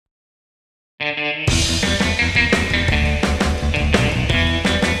Yo, I'll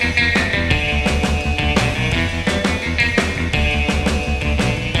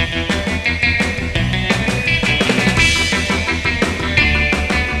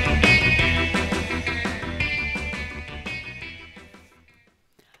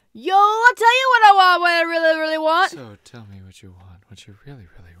tell you what I want, what I really, really want. So tell me what you want, what you really,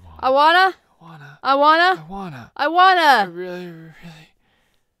 really want. I wanna. I really, really,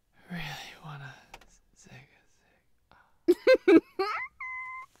 really wanna. Zig.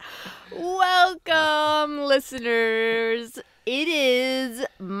 Welcome, listeners. It is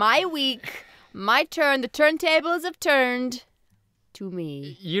my week, my turn. The turntables have turned to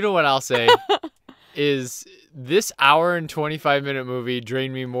me. You know what I'll say is this hour and 25-minute movie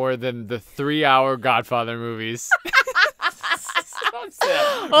drained me more than the 3-hour Godfather movies.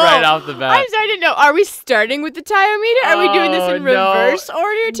 Right off the bat. I'm starting to know. Are we starting with the tyometer? Are we doing this in reverse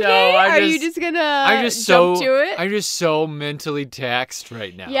order today? Are you just gonna jump to it? I'm just so mentally taxed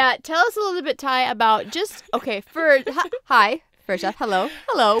right now. Yeah, tell us a little bit, Ty, about hi. First off, hello,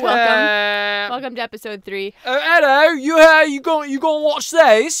 welcome to episode 3. Hello, you gonna watch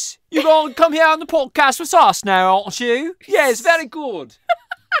this? You gonna come here on the podcast with us now, aren't you? Yes, very good.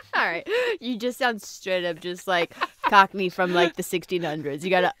 All right, you just sound straight up just like Cockney from like the 1600s. You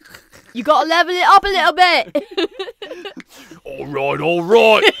gotta level it up a little bit. All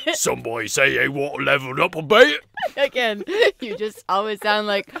right. Somebody say they want to level up a bit. Again, you just always sound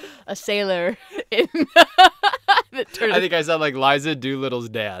like a sailor in the turn. I think I sound like Liza Doolittle's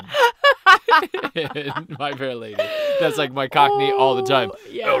dad. In My Fair Lady. That's like my Cockney all the time.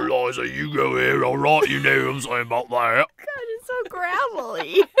 Yeah. Oh, Liza, you go here, all right? You know what I'm saying about that. God, it's so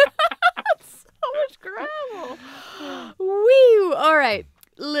gravelly. So much gravel. Woo! All right,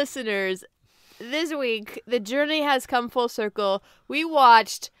 listeners. This week, the journey has come full circle. We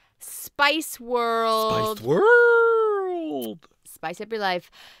watched Spice World. Spice up your life.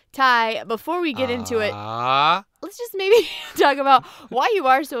 Ty, before we get into it, let's just maybe talk about why you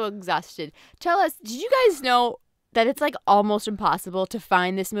are so exhausted. Tell us, did you guys know that it's like almost impossible to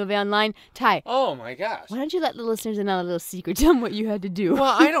find this movie online? Ty. Oh my gosh. Why don't you let the listeners in on a little secret? Tell them what you had to do.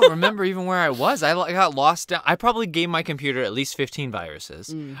 Well, I don't remember even where I was. I got lost. I probably gave my computer at least 15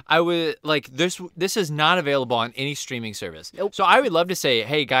 viruses. I would this is not available on any streaming service. Nope. So I would love to say,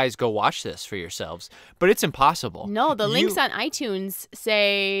 hey guys, go watch this for yourselves, but it's impossible. No, the links on iTunes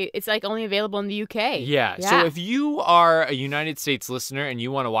say it's like only available in the UK. Yeah. So if you are a United States listener and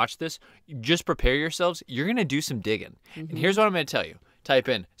you want to watch this, just prepare yourselves. You're going to do some digging. And here's what I'm going to tell you. Type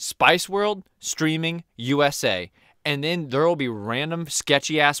in Spice World Streaming USA, and then there will be random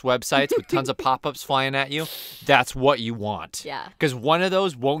sketchy-ass websites with tons of pop-ups flying at you. That's what you want. Yeah. Because one of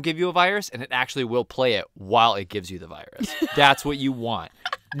those won't give you a virus, and it actually will play it while it gives you the virus. That's what you want.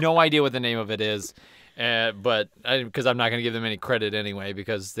 No idea what the name of it is. But because I'm not going to give them any credit anyway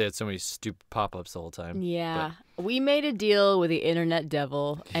because they had so many stupid pop-ups the whole time. Yeah. We made a deal with the internet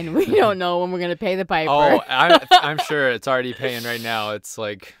devil, and we don't know when we're going to pay the piper. Oh, I'm sure it's already paying right now. It's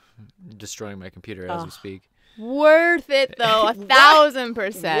like destroying my computer as we speak. Worth it, though. 1,000%. 1,000%.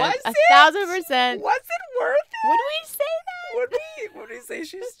 Was it worth it? Would we say that? Would we say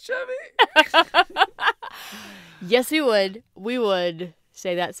she's chubby? Yes, we would. We would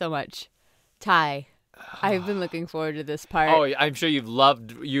say that so much. Ty, I've been looking forward to this part. Oh, I'm sure you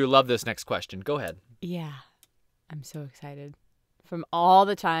love this next question. Go ahead. Yeah. I'm so excited. From all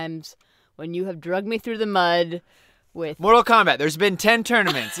the times when you have drugged me through the mud with Mortal Kombat. There's been 10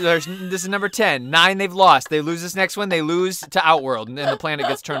 tournaments. This is number 10. 9 they've lost. They lose this next one. They lose to Outworld, and then the planet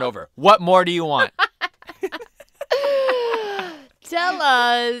gets turned over. What more do you want? Tell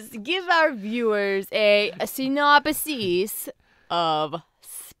us, give our viewers a synopsis of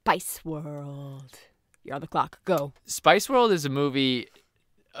Spice World. You're on the clock. Go. Spice World is a movie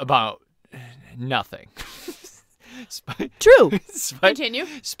about nothing. True. Continue.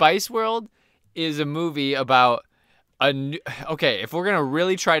 Spice World is a movie about if we're gonna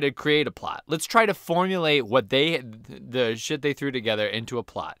really try to create a plot, let's try to formulate the shit they threw together into a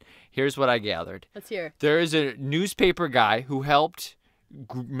plot. Here's what I gathered. Let's hear. There is a newspaper guy who helped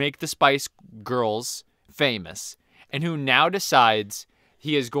make the Spice Girls famous, and who now decides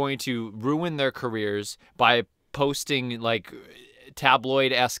he is going to ruin their careers by posting like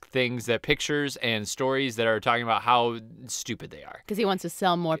tabloid-esque things, pictures and stories that are talking about how stupid they are. Because he wants to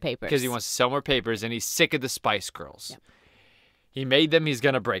sell more papers. Because he wants to sell more papers, and he's sick of the Spice Girls. Yep. He made them, he's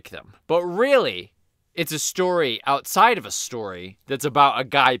going to break them. But really, it's a story outside of a story that's about a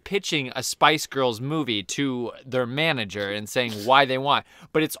guy pitching a Spice Girls movie to their manager and saying why they want.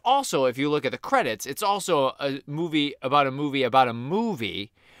 But it's also, if you look at the credits, it's also a movie about a movie about a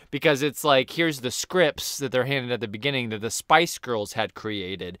movie, because it's like, here's the scripts that they're handed at the beginning that the Spice Girls had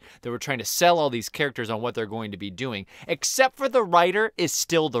created. They were trying to sell all these characters on what they're going to be doing, except for the writer is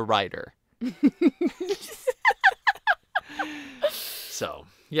still the writer. So,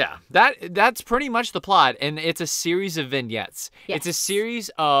 yeah, that's pretty much the plot, and it's a series of vignettes. Yes. It's a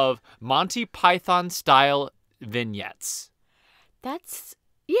series of Monty Python-style vignettes. That's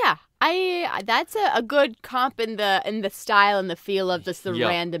that's a good comp in the style and the feel of just the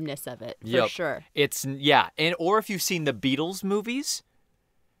randomness of it, for sure. Or if you've seen the Beatles movies.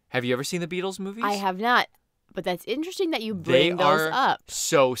 Have you ever seen the Beatles movies? I have not, but that's interesting that you bring those up.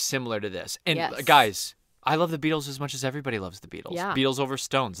 So similar to this. And guys, I love the Beatles as much as everybody loves the Beatles. Yeah. Beatles over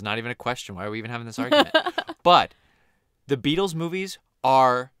Stones, not even a question. Why are we even having this argument? But the Beatles movies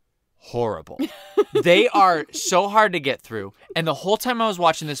are horrible. They are so hard to get through. And the whole time I was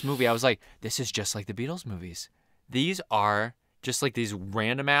watching this movie, I was like, this is just like the Beatles movies. These are just like these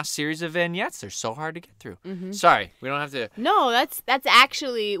random ass series of vignettes. They're so hard to get through. Mm-hmm. Sorry, we don't have to. No, that's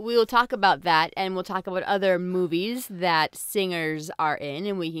actually, we will talk about that, and we'll talk about other movies that singers are in,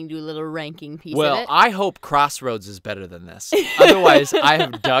 and we can do a little ranking piece of it. Well, I hope Crossroads is better than this. Otherwise, I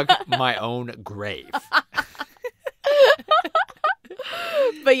have dug my own grave.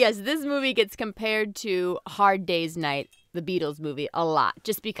 But yes, this movie gets compared to Hard Day's Night, the Beatles movie, a lot,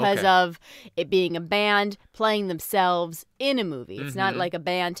 just because of it being a band playing themselves in a movie. It's not like a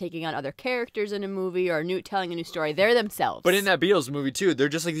band taking on other characters in a movie or telling a new story. They're themselves. But in that Beatles movie, too, they're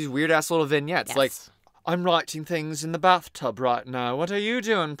just like these weird-ass little vignettes. Yes. Like, I'm writing things in the bathtub right now. What are you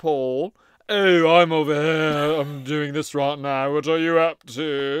doing, Paul? Oh, I'm over here. I'm doing this right now. What are you up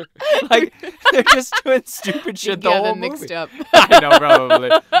to? Like, they're just doing stupid shit the whole movie. Mixed up. I know, probably.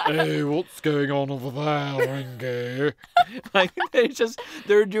 Hey, what's going on over there, Ringo? Like,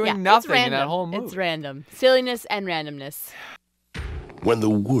 they're doing nothing in that whole movie. It's random. Silliness and randomness. When the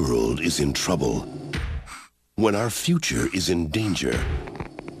world is in trouble, when our future is in danger,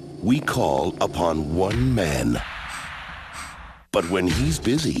 we call upon one man. But when he's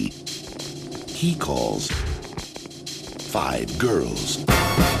busy, he calls 5 girls.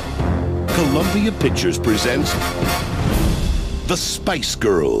 Columbia Pictures presents The Spice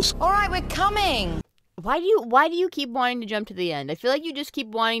Girls. All right, we're coming. Why do you keep wanting to jump to the end? I feel like you just keep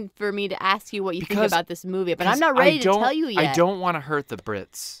wanting for me to ask you what you think about this movie, but I'm not ready to tell you yet. I don't want to hurt the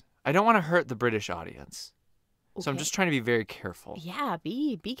Brits. I don't want to hurt the British audience. Okay. So I'm just trying to be very careful. Yeah,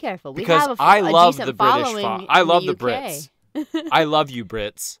 be careful. We because have I love decent the British. following I love the the Brits. I love you,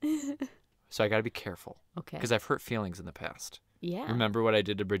 Brits. So I got to be careful. Okay. Because I've hurt feelings in the past. Yeah. Remember what I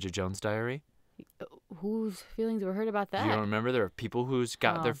did to Bridget Jones' Diary? Whose feelings were hurt about that? You don't remember? There are people who's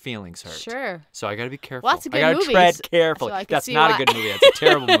got their feelings hurt. Sure. So I got to be careful. Well, that's a good I got to tread carefully. So that's not a good movie. That's a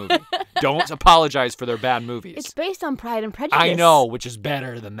terrible movie. Don't apologize for their bad movies. It's based on Pride and Prejudice. I know, which is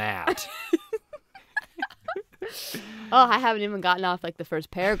better than that. Oh, I haven't even gotten off like the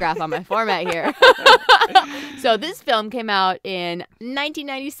first paragraph on my format here. So this film came out in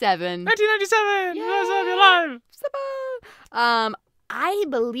 1997. 1997! Yay! Yes, I'm alive! I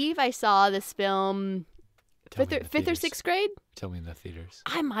believe I saw this film fifth or sixth grade. Tell me in the theaters.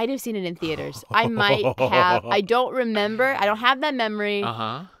 I might have seen it in theaters. I might have. I don't remember. I don't have that memory.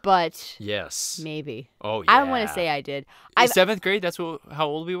 Uh-huh. But yes. Maybe. Oh, yeah. I want to say I did. 7th grade? That's how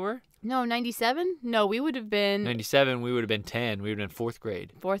old we were? No, 97? No, we would have been... 97, we would have been 10. We would have been 4th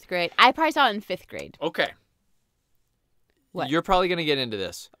grade. 4th grade. I probably saw it in 5th grade. Okay. What? You're probably going to get into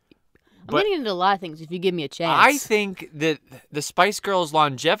this. I'm getting into a lot of things if you give me a chance. I think that the Spice Girls'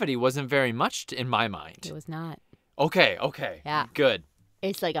 longevity wasn't very much in my mind. It was not. Okay. Yeah. Good.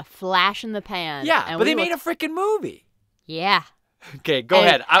 It's like a flash in the pan. Yeah, but they made a freaking movie. Yeah. Okay, go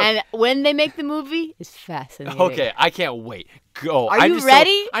ahead. And when they make the movie, it's fascinating. Okay, I can't wait. Go. Are you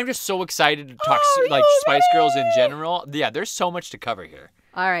ready? I'm just so excited to talk Spice Girls in general. Yeah, there's so much to cover here.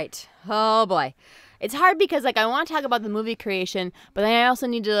 All right. Oh, boy. It's hard because, I want to talk about the movie creation, but then I also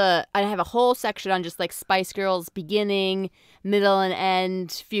need to, I have a whole section on just, Spice Girls beginning, middle and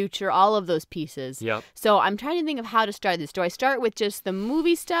end, future, all of those pieces. Yep. So I'm trying to think of how to start this. Do I start with just the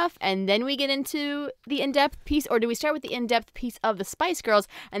movie stuff and then we get into the in-depth piece, or do we start with the in-depth piece of the Spice Girls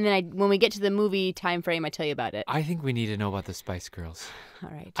and then when we get to the movie time frame, I tell you about it? I think we need to know about the Spice Girls. All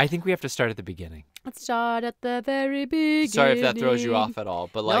right. I think we have to start at the beginning. Let's start at the very beginning. Sorry if that throws you off at all,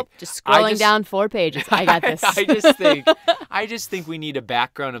 but nope, just scrolling down 4 pages. I got this. I just think we need a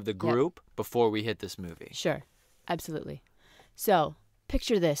background of the group before we hit this movie. Sure. Absolutely. So,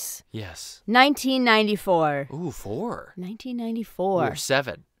 picture this. Yes. 1994. Ooh, 4. 1994. We were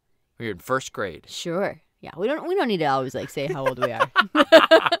 7. We were in 1st grade. Sure. Yeah, we don't need to always say how old we are.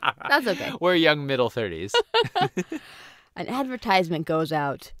 That's okay. We're young middle 30s. An advertisement goes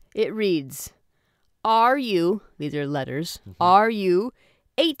out It reads, are you, these are letters, are you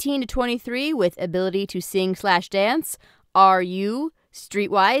 18 to 23 with ability to sing/dance? Are you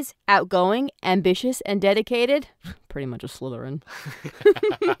streetwise, outgoing, ambitious, and dedicated? Pretty much a Slytherin.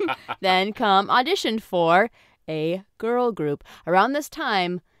 Then come audition for a girl group. Around this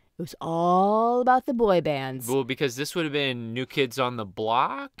time, it was all about the boy bands. Well, because this would have been New Kids on the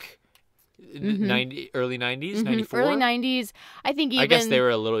Block, early 90s, 94? Early 90s. I think even... I guess they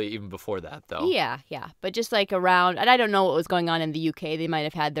were a little even before that, though. Yeah. But just like around... And I don't know what was going on in the UK. They might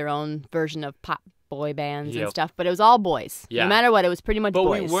have had their own version of pop boy bands and stuff, but it was all boys. Yeah. No matter what, it was pretty much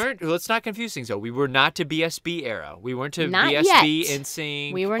boys. But we weren't... Let's not confuse things, though. We were not to BSB era. We weren't to Not BSB, yet.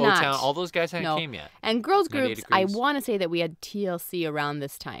 NSYNC, We were O-Town. not. All those guys hadn't came yet. And girls 98 groups, I Degrees. want to say that we had TLC around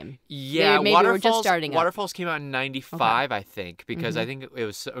this time. Yeah, Maybe we were just starting up. Waterfalls came out in 95, I think, because I think it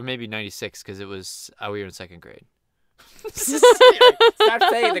was... Or maybe 96, because it was... we were in second grade. Stop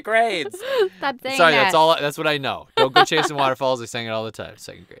saying the grades. Stop saying Sorry, that. that's what I know. Don't go chasing waterfalls. I sang it all the time.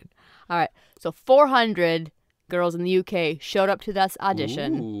 Second grade. All right. So 400 girls in the UK showed up to this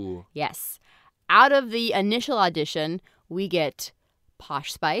audition. Ooh. Yes. Out of the initial audition, we get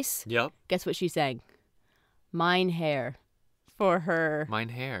Posh Spice. Yep. Guess what she sang? Mine Hair for her. Mine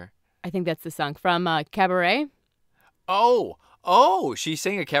Hair. I think that's the song from Cabaret. Oh, she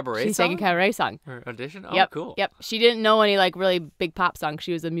sang a cabaret She song? sang a cabaret song. Her audition? Oh, Yep, cool. Yep. She didn't know any like really big pop songs.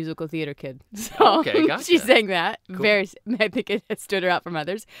 She was a musical theater kid. So Okay, gotcha. she sang that. Cool. I think it stood her out from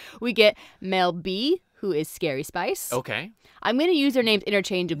others. We get Mel B, who is Scary Spice. Okay. I'm going to use their names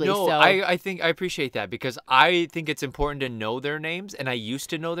interchangeably. No, so I think I appreciate that because I think it's important to know their names, and I used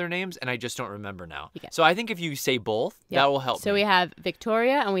to know their names, and I just don't remember now. Okay. So I think if you say both, Yep. that will help So me. we have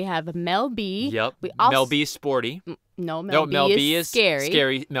Victoria and we have Mel B. Yep. We also, Mel B is sporty. No, Mel B is scary.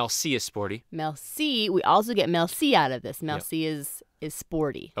 Scary. Mel C is sporty. Mel C. We also get Mel C out of this. Mel Yep. C is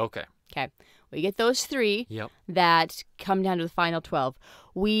sporty. Okay. Okay. We get those three Yep. that come down to the final 12.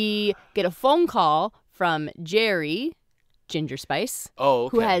 We get a phone call from Jerry, Ginger Spice, Oh,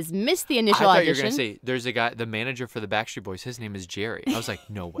 okay. who has missed the I initial thought you were audition. going to say, there's a guy, the manager for the Backstreet Boys, his name is Jerry. I was like,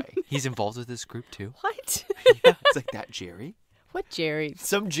 no way. He's involved with this group too? What? Yeah, it's like that Jerry? What Jerry?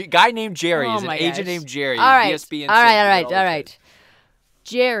 Some guy named Jerry. Oh He's an my agent gosh. named Jerry. All right. DSB and All Sync, right.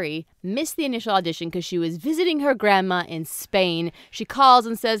 Jerry missed the initial audition because she was visiting her grandma in Spain. She calls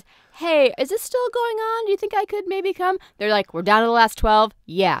and says, hey, is this still going on? Do you think I could maybe come? They're like, we're down to the last 12.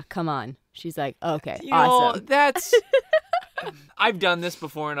 Yeah, come on. She's like, okay, awesome. That's... I've done this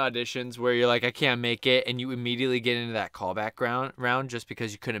before in auditions where you're like, I can't make it, and you immediately get into that callback round just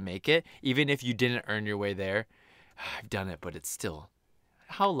because you couldn't make it, even if you didn't earn your way there. I've done it, but it's still...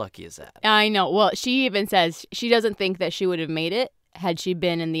 How lucky is that? I know. Well, she even says she doesn't think that she would have made it had she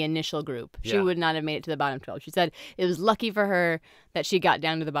been in the initial group. She Yeah. would not have made it to the bottom 12. She said it was lucky for her that she got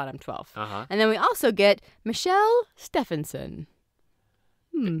down to the bottom 12. Uh-huh. And then we also get Michelle Stephenson.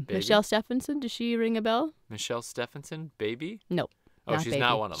 Baby? Michelle Stephenson, does she ring a bell? Michelle Stephenson, baby? No. Oh, she's baby.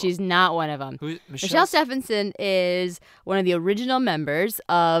 not one of them. She's not one of them. Who? Michelle Stephenson is one of the original members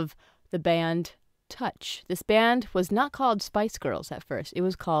of the band Touch. This band was not called Spice Girls at first. It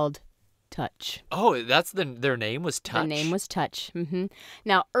was called Touch. Oh, that's their name was Touch? The name was Touch.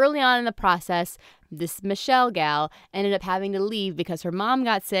 Now, early on in the process, this Michelle gal ended up having to leave because her mom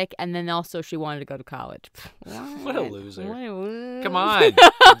got sick, and then also she wanted to go to college. What a loser. What a loser. Come on.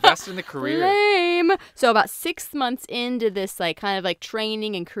 Invest in the career. Lame. So about 6 months into this kind of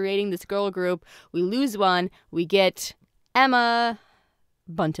training and creating this girl group, we lose one. We get Emma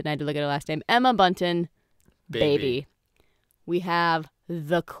Bunton. I had to look at her last name. Emma Bunton, baby. We have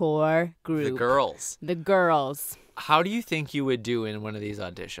the core group. The girls. The girls. How do you think you would do in one of these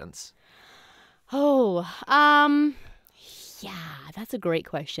auditions? Oh, yeah, that's a great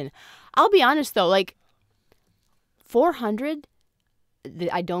question. I'll be honest though, 400,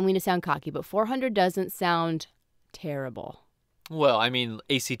 I don't mean to sound cocky, but 400 doesn't sound terrible. Well, I mean,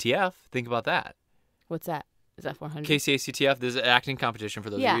 ACTF, think about that. What's that? Is that 400? KCACTF, there's an acting competition for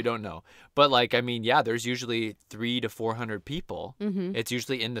those of you who don't know. But, there's usually 300 to 400 people. Mm-hmm. It's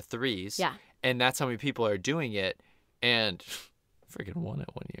usually in the threes. Yeah. And that's how many people are doing it. And freaking won it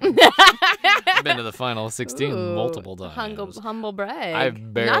 1 year. I've been to the final 16 Ooh, multiple times. Humble brag.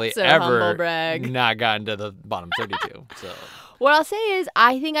 I've barely not so ever humble brag. not gotten to the bottom 32. So What I'll say is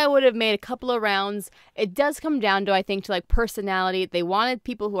I think I would have made a couple of rounds. It does come down to, I think, to personality. They wanted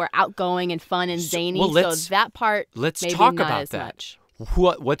people who are outgoing and fun and zany. So that part, let's maybe talk not about as that. much.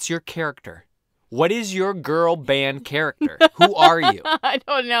 What's your character? What is your girl band character? Who are you? I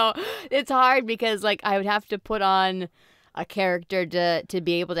don't know. It's hard because I would have to put on a character to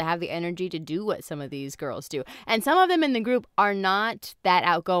be able to have the energy to do what some of these girls do. And some of them in the group are not that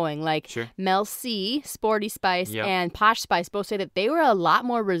outgoing. Like Mel C, Sporty Spice, and Posh Spice both say that they were a lot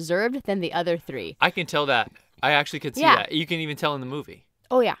more reserved than the other three. I can tell that. I actually could see that. You can even tell in the movie.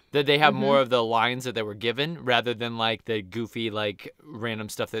 Oh, yeah. That they have more of the lines that they were given rather than like the goofy, like random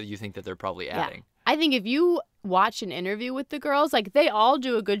stuff that you think that they're probably adding. I think if you watch an interview with the girls, like they all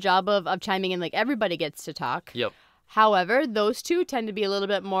do a good job of chiming in. Like everybody gets to talk. Yep. However, those two tend to be a little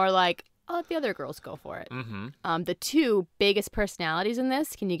bit more like, I'll let the other girls go for it. Mm-hmm. The two biggest personalities in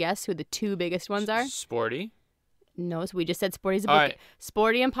this, can you guess who the two biggest ones are? Sporty. No, so we just said Sporty's a book. Right.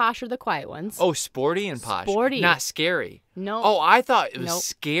 Sporty and Posh are the quiet ones. Oh, Sporty and Posh. Sporty. Not Scary. No. Oh, I thought it was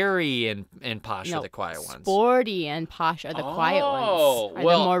Scary and Posh are the quiet ones. Sporty and Posh are the quiet ones.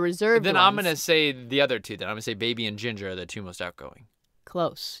 Are the more reserved then ones. I'm going to say the other two. Then I'm going to say Baby and Ginger are the two most outgoing.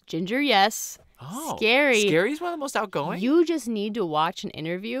 Close. Ginger, yes. Oh. Scary. Scary's one of the most outgoing? You just need to watch an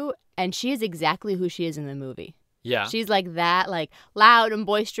interview, and she is exactly who she is in the movie. Yeah. She's like that, like loud and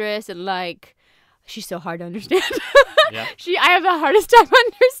boisterous and like... She's so hard to understand. Yeah. I have the hardest time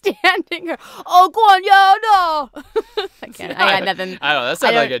understanding her. Oh, go on, yo, no. I can't. I got nothing. I don't know. That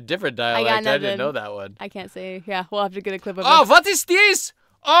sounds like a different dialect. I didn't know that one. I can't say. Yeah, we'll have to get a clip of it. Oh, what is this?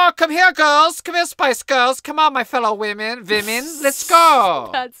 Oh, come here, girls. Come here, Spice Girls. Come on, my fellow women. Let's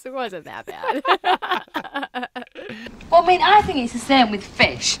go. That wasn't that bad. Well, I mean, I think it's the same with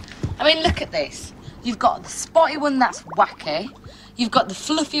fish. I mean, look at this. You've got the spotty one that's wacky. You've got the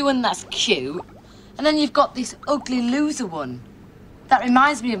fluffy one that's cute. And then you've got this ugly loser one. That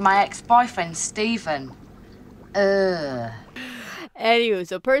reminds me of my ex-boyfriend, Stephen. Anyway,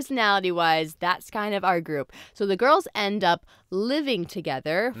 so personality-wise, that's kind of our group. So the girls end up living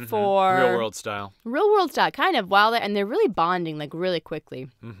together for... Real world style. Real world style, kind of, and they're really bonding, like, really quickly.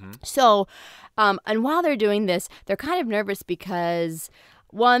 So, and while they're doing this, they're kind of nervous because...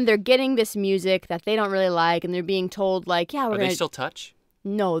 One, they're getting this music that they don't really like, and they're being told, like, yeah, we're going to... Are they still touch?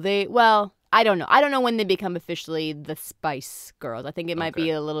 No, I don't know. I don't know when they become officially the Spice Girls. I think it might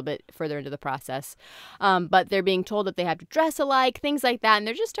be a little bit further into the process. But they're being told that they have to dress alike, things like that, and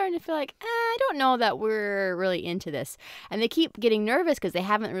they're just starting to feel like, I don't know that we're really into this. And they keep getting nervous because they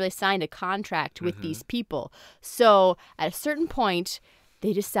haven't really signed a contract with these people. So at a certain point...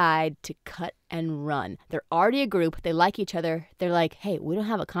 They decide to cut and run. They're already a group. They like each other. They're like, hey, we don't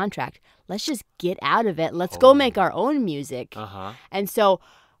have a contract. Let's just get out of it. Let's go make our own music. And so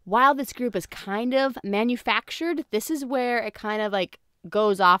while this group is kind of manufactured, this is where it kind of like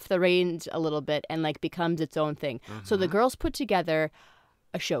goes off the range a little bit and like becomes its own thing. So the girls put together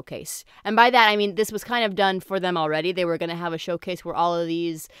a showcase. And by that, I mean, this was kind of done for them already. They were going to have a showcase where all of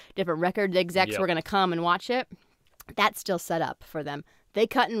these different record execs were going to come and watch it. That's still set up for them. They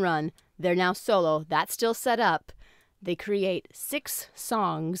cut and run. They're now solo. That's still set up. They create 6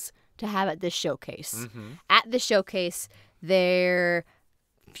 songs to have at this showcase. At the showcase, their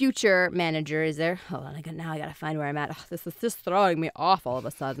future manager is there. Hold on, now I got to find where I'm at. Oh, this is just throwing me off all of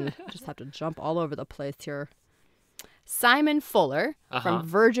a sudden. Just have to jump all over the place here. Simon Fuller from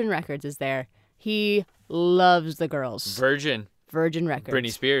Virgin Records is there. He loves the girls. Virgin Records.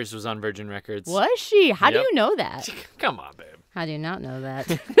 Britney Spears was on Virgin Records. Was she? How do you know that? Come on, babe. How do you not know that?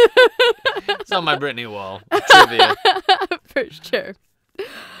 It's on my Britney wall. Trivia. For sure.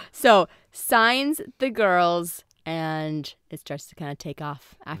 So, signs the girls, and it starts to kind of take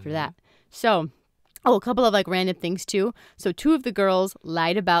off after that. So, a couple of like random things too. So 2 of the girls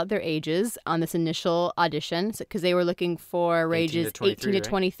lied about their ages on this initial audition because they were looking for ages 18 to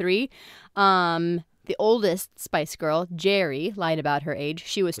 23. The oldest Spice Girl, Jerry, lied about her age.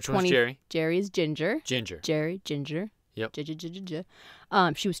 She was 20. Which one's Jerry? Jerry is Ginger. Ginger. Yep.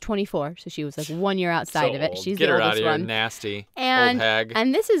 She was 24, so she was like 1 year outside of it. She's Get the her oldest out of here, one. nasty And, old hag.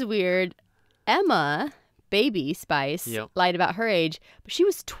 And this is weird. Emma, baby Spice, lied about her age, but she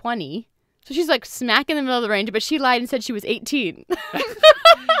was 20. So she's like smack in the middle of the range, but she lied and said she was 18.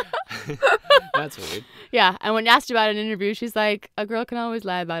 That's weird. Yeah, and when asked about it in an interview, she's like, a girl can always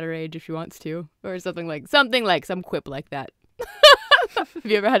lie about her age if she wants to, or something like some quip like that. Have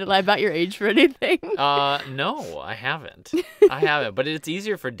you ever had to lie about your age for anything? No, I haven't. But it's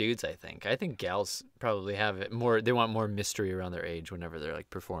easier for dudes, I think. I think gals probably have it more. They want more mystery around their age whenever they're like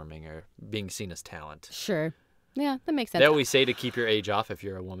performing or being seen as talent. Sure. Yeah, that makes sense. They always say to keep your age off if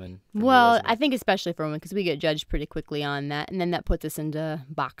you're a woman. Well, I think especially for women because we get judged pretty quickly on that, and then that puts us into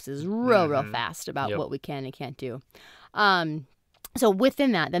boxes real fast about what we can and can't do. So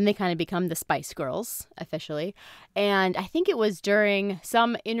within that, then they kind of become the Spice Girls officially. And I think it was during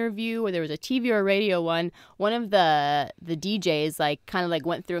some interview where there was a TV or radio one of the DJs like kind of like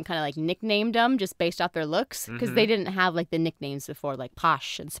went through and kind of like nicknamed them just based off their looks because they didn't have like the nicknames before, like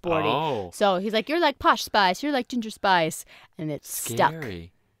Posh and Sporty. Oh. So he's like, you're like Posh Spice, you're like Ginger Spice, and it's stuck.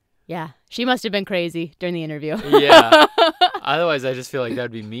 Scary. Yeah, she must have been crazy during the interview. Yeah. Otherwise, I just feel like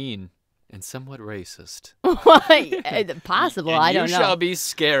that'd be mean. And somewhat racist. Possible. And I don't you know. shall be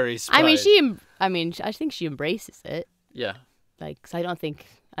scary, Spice. I mean, I think she embraces it. Yeah. Like, so I don't think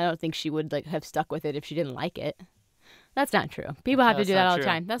she would like have stuck with it if she didn't like it. That's not true. People have to That's do that not all true. the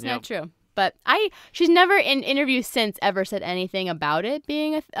time. That's Yep. not true. But she's never in interviews since ever said anything about it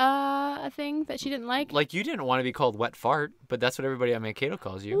being a thing that she didn't like. Like, you didn't want to be called Wet Fart, but that's what everybody at Mankato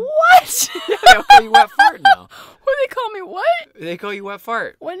calls you. What? They call you Wet Fart now. What they call me? What? They call you Wet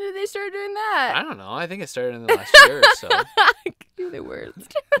Fart. When did they start doing that? I don't know. I think it started in the last year or so. You're the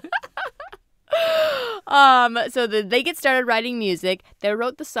worst. So they get started writing music. They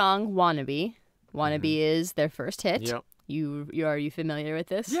wrote the song "Wannabe." "Wannabe" is their first hit. Yep. Are you familiar with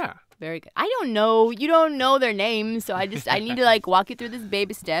this? Yeah. Very good. I don't know. You don't know their names, so I need to like walk you through this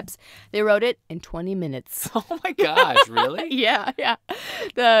baby steps. They wrote it in 20 minutes. Oh my gosh, really? Yeah.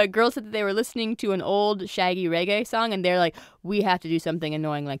 The girls said that they were listening to an old Shaggy reggae song, and they're like, "We have to do something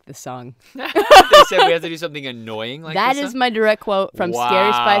annoying like this song." They said we have to do something annoying like That this. is my direct quote from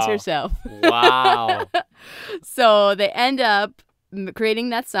Scary Spice herself. Wow. So they end up creating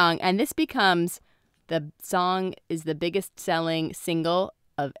that song, and this becomes the song is the biggest selling single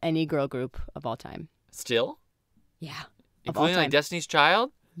of any girl group of all time. Still? Yeah. Including like Destiny's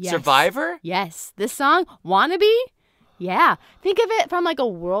Child? Yes. Survivor? Yes. This song, "Wannabe"? Yeah. Think of it from like a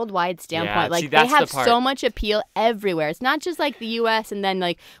worldwide standpoint. Yeah, like see, they that's the have part. so much appeal everywhere. It's not just like the US and then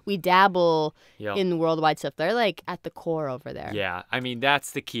like we dabble Yep. in worldwide stuff. They're like at the core over there. Yeah. I mean,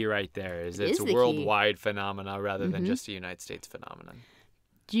 that's the key right there. Is it's is a the key. worldwide phenomena rather than just a United States phenomenon.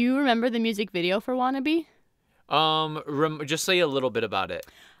 Do you remember the music video for "Wannabe"? Just say a little bit about it.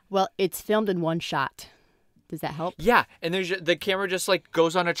 Well, it's filmed in one shot. Does that help? Yeah, and the camera just like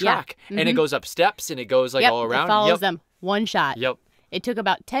goes on a track, and it goes up steps, and it goes like Yep, all around. It follows Yep. them. One shot. Yep. It took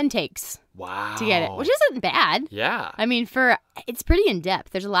about 10 takes Wow. to get it, which isn't bad. Yeah. I mean, it's pretty in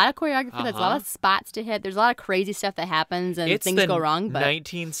depth. There's a lot of choreography. There's a lot of spots to hit. There's a lot of crazy stuff that happens and It's things the go wrong. But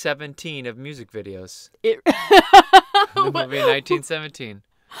 1917 of music videos. it, The movie 1917.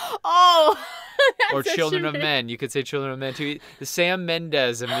 oh, Or that's Children of such a- Men. You could say Children of Men too. The Sam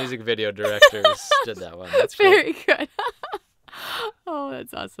Mendes of music video directors did that one. That's Very great. good. Oh,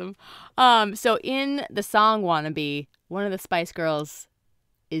 that's awesome. So in the song "Wannabe," one of the Spice Girls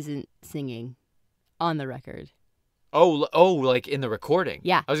isn't singing on the record. Oh, like in the recording.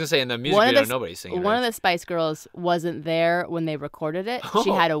 Yeah. I was gonna say in the music One of video, the- nobody's singing. One right? of the Spice Girls wasn't there when they recorded it. She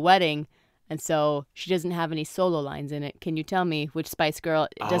Oh. had a wedding, and so she doesn't have any solo lines in it. Can you tell me which Spice Girl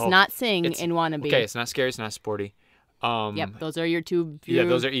does Oh, not sing it's- in "Wannabe"? Okay, it's not scary. It's not sporty. Yep, those are your two. Yeah,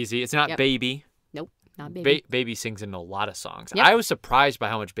 those are easy. It's not Yep. Baby. Nope, not Baby. Baby sings in a lot of songs. Yep. I was surprised by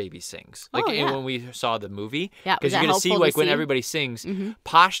how much Baby sings. Like Oh, yeah. when we saw the movie, Yeah, was because that you're gonna see helpful to like when see? everybody sings. Mhm.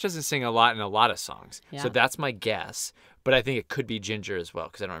 Posh doesn't sing a lot in a lot of songs, Yeah. so that's my guess. But I think it could be Ginger as well,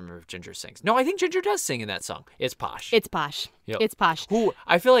 because I don't remember if Ginger sings. No, I think Ginger does sing in that song. It's Posh. It's Posh. Yep. It's Posh. Who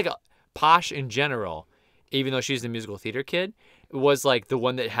I feel like Posh in general, even though she's the musical theater kid, was like the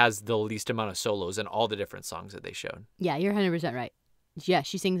one that has the least amount of solos in all the different songs that they showed. Yeah, you're 100% right. Yeah,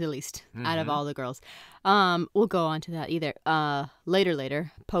 she sings the least out of Mm-hmm. all the girls. We'll go on to that either.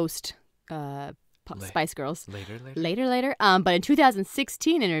 Later, post Spice Girls. Later. But in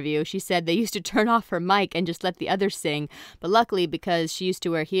 2016 interview, she said they used to turn off her mic and just let the others sing. But luckily, because she used to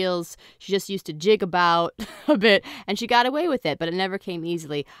wear heels, she just used to jig about a bit, and she got away with it. But it never came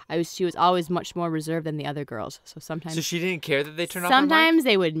easily. She was always much more reserved than the other girls. So sometimes, So she didn't care that they turned off her mic? sometimes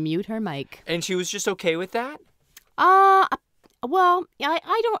they would mute her mic. And she was just okay with that? Well,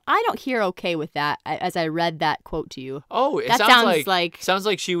 I don't hear okay with that as I read that quote to you. Oh, it That sounds sounds like- sounds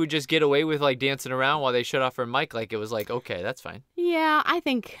like she would just get away with like dancing around while they shut off her mic. Like it was like, okay, that's fine. Yeah, I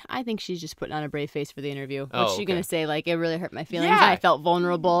think she's just putting on a brave face for the interview. Oh, What's she gonna okay. say? Like, it really hurt my feelings. Yeah, And I felt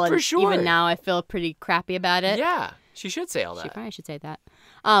vulnerable, and for sure. even now I feel pretty crappy about it. Yeah, she should say all She that. probably should say that.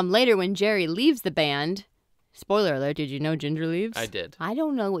 Later, when Jerry leaves the band, spoiler alert, did you know Ginger leaves? I did. I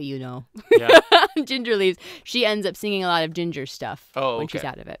don't know what you know. Yeah. Ginger leaves. She ends up singing a lot of Ginger stuff Oh, when she's okay.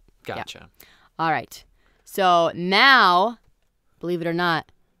 out of it. Yeah. Gotcha. All right. So now, believe it or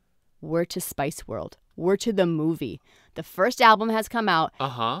not, we're to Spice World. We're to the movie. The first album has come out.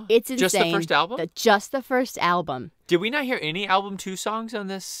 Uh-huh. It's insane. Just the first album? Just the first album. Did we not hear any album 2 songs on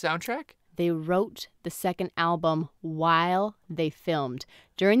this soundtrack? they wrote the second album while they filmed.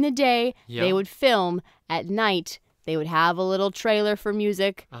 During the day, they would film. At night, they would have a little trailer for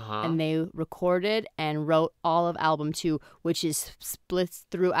music, and they recorded and wrote all of album 2, which is split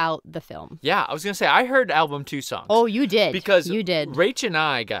throughout the film. Yeah, I was going to say, I heard album 2 songs. Oh, you did. Because you did. Rach and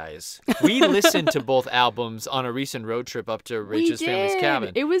I, guys, we listened to both albums on a recent road trip up to Rach's family's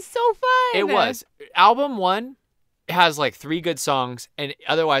cabin. It was so fun. It was. Album 1 has like 3 good songs, and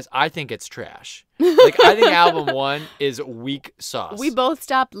otherwise I think it's trash. Like, I think album 1 is weak sauce. We both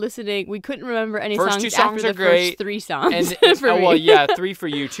stopped listening. We couldn't remember any First songs 2 songs after are the great, first 3 songs. And, for me. well, yeah, 3 for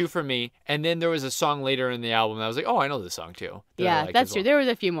you, 2 for me. And then there was a song later in the album that I was like, oh, I know this song too. Yeah, like that's as true. well. There was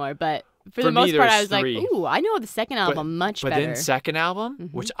a few more, but for For the me, most part, I there's was 3. like, ooh, I know the second album much but better. then second album,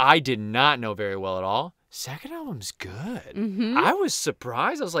 which I did not know very well at all, second album's good. I was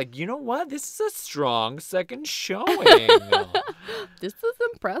surprised. I was like, you know what? This is a strong second showing. This is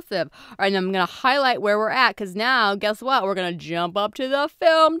impressive. All right, and I'm going to highlight where we're at, because now, guess what? We're going to jump up to the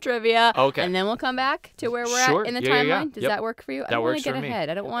film trivia. Okay. And then we'll come back to where we're Sure. at in the Yeah, timeline. yeah. Does Yep. that work for you? I That don't want works to get for me. ahead.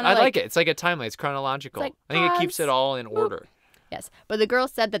 I don't want to I like it. It's like a timeline. It's chronological. It's like I think it keeps pause. it all in order. Yes, but the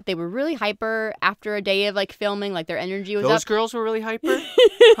girls said that they were really hyper after a day of like filming, like their energy was Those up. girls were really hyper?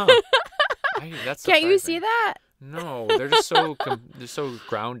 Huh. That's Can't you surprising. see that? No, they're just so they're so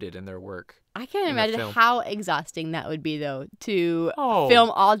grounded in their work. I can't in the imagine film. how exhausting that would be, though, to Oh.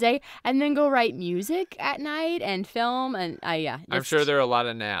 film all day and then go write music at night and film. And yeah, I'm just- sure there are a lot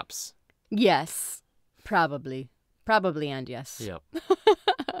of naps. Yes, probably, and yes. Yep.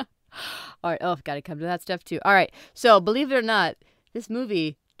 All right. Oh, got to come to that stuff too. All right. So, believe it or not, this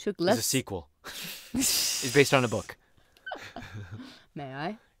movie took less. It's a sequel. It's based on a book. May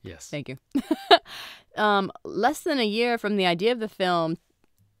I? Yes. Thank you. Less than a year from the idea of the film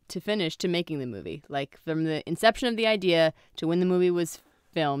to finish to making the movie. Like from the inception of the idea to when the movie was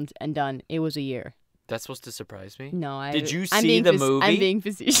filmed and done, it was a year. That's supposed to surprise me. No, Did you I'm see being the movie? I'm being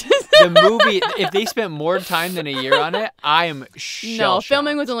facetious. The movie, if they spent more time than a year on it, I am shell No,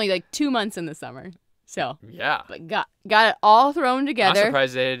 filming was only like 2 months in the summer. So, Yeah. but got it all thrown I'm together.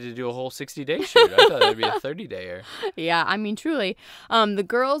 surprised they had to do a whole 60-day shoot. I thought it would be a 30-dayer. Yeah, I mean, truly. The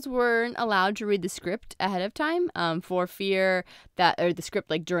girls weren't allowed to read the script ahead of time for fear that, or the script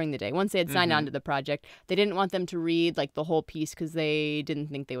like during the day. Once they had signed on to the project, they didn't want them to read like the whole piece because they didn't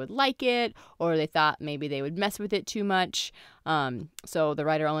think they would like it, or they thought maybe they would mess with it too much. So the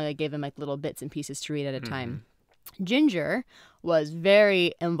writer only gave them like little bits and pieces to read at a time. Ginger was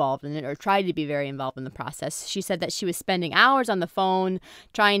very involved in it, or tried to be very involved in the process. She said that she was spending hours on the phone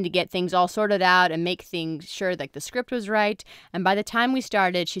trying to get things all sorted out and make things sure like the script was right. And by the time we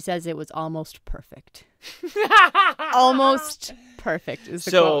started, she says it was almost perfect. Almost perfect is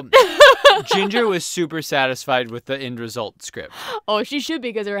the So quote. Ginger was super satisfied with the end result script. Oh, she should be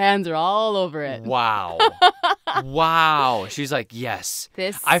because her hands are all over it. Wow. Wow. She's like, yes.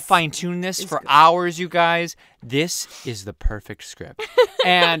 This I fine-tuned this is for good. hours, you guys. This is the perfect script.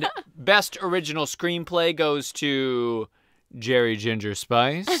 And best original screenplay goes to Jerry Ginger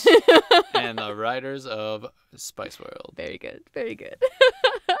Spice and the writers of Spice World. Very good. Very good.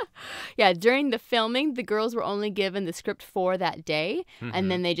 Yeah, during the filming, the girls were only given the script for that day, and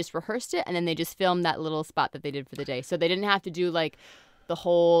then they just rehearsed it, and then they just filmed that little spot that they did for the day. So they didn't have to do like the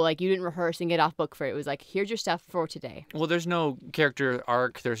whole, like you didn't rehearse and get off book for it. It was like, here's your stuff for today. Well, there's no character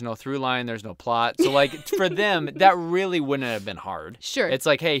arc, there's no through line, there's no plot. So, like, for them, that really wouldn't have been hard. Sure. It's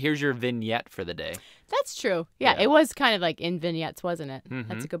like, hey, here's your vignette for the day. That's true. Yeah, Yeah. it was kind of like in vignettes, wasn't it?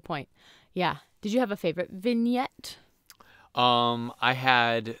 That's a good point. Yeah. Did you have a favorite vignette? I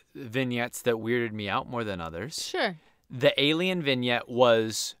had vignettes that weirded me out more than others. Sure. The alien vignette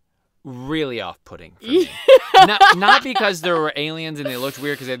was really off-putting for me. Not because there were aliens and they looked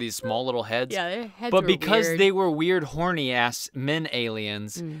weird because they had these small little heads. Yeah, their heads But were because weird. they were weird, horny-ass men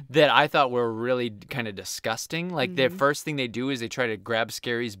aliens that I thought were really kind of disgusting. Like, the first thing they do is they try to grab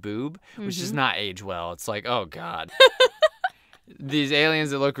Scary's boob, which does not age well. It's like, oh, God. These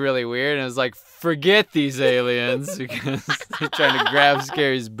aliens that look really weird, and it's like, forget these aliens because they're trying to grab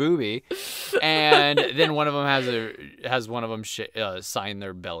Scary's boobie. And then one of them has one of them sign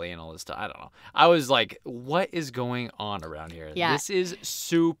their belly and all this stuff. I don't know. I was like, what is going on around here? Yeah. This is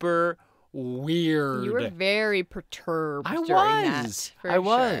super weird. You were very perturbed I during that. was. For I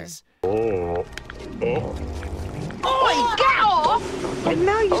was. Sure. Oi, get off!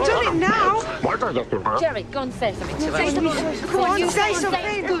 No, you've done it now. Jerry, go and say something to Say us. something. Come on, say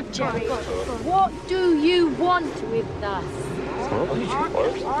something. Good, Jerry. What do you want with us?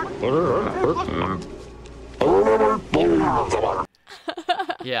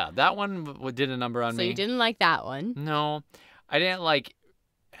 Yeah, that one did a number on So me. you didn't like that one. No, I didn't like.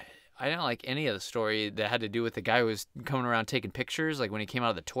 I didn't like any of the story that had to do with the guy who was coming around taking pictures, like when he came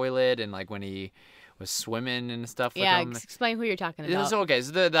out of the toilet and like when he was swimming and stuff with them. Explain who you're talking about. So, okay,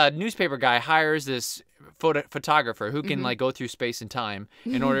 so the newspaper guy hires this photographer who can like go through space and time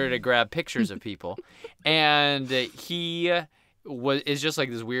in order to grab pictures of people, and he is just like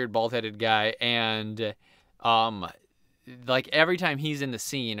this weird bald-headed guy, and like every time he's in the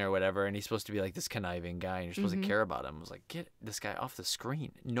scene or whatever, and he's supposed to be like this conniving guy, and you're supposed to care about him. I was like, get this guy off the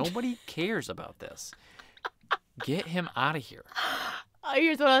screen. Nobody cares about this. Get him out of here.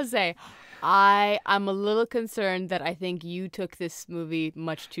 Here's what I'll say. I'm a little concerned that I think you took this movie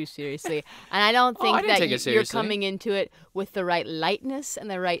much too seriously. And I don't think that you're coming into it with the right lightness and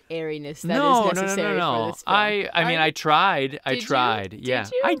the right airiness that is necessary for this film. I mean, I tried. Did Yeah,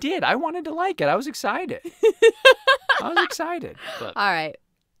 you? I did. I wanted to like it. I was excited. But... All right.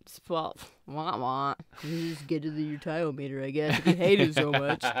 Well, just get to your tiometer, I guess, if you hate it so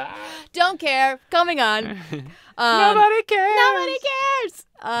much. Don't care. Coming on. Nobody cares. Nobody cares.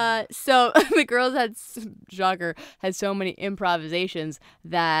 So the girls had so many improvisations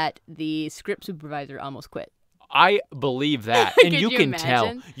that the script supervisor almost quit. I believe that. And Could you can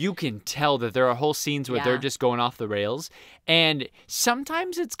imagine? you can tell that there are whole scenes where they're just going off the rails. And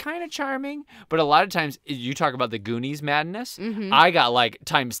sometimes it's kind of charming, but a lot of times you talk about the Goonies madness. I got like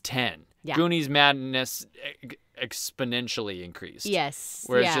times 10. Yeah. Goonies madness exponentially increased. Yes.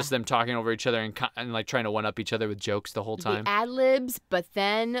 Where it's just them talking over each other and like trying to one up each other with jokes the whole time. The ad-libs, but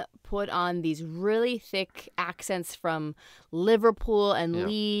then put on these really thick accents from Liverpool and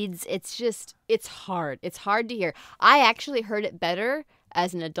Leeds. It's hard. It's hard to hear. I actually heard it better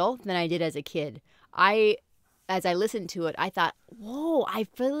as an adult than I did as a kid. As I listened to it, I thought, whoa, I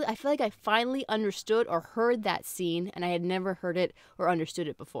feel like I finally understood or heard that scene, and I had never heard it or understood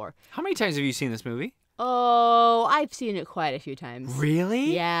it before. How many times have you seen this movie? Oh, I've seen it quite a few times.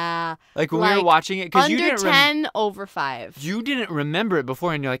 Really? Yeah. Like when we were watching it? Because you under didn't 10, over 5. You didn't remember it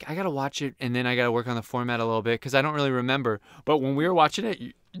before, and you're like, I got to watch it, and then I got to work on the format a little bit because I don't really remember. But when we were watching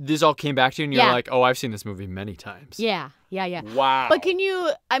it, this all came back to you, and you're like, oh, I've seen this movie many times. Yeah. Wow. But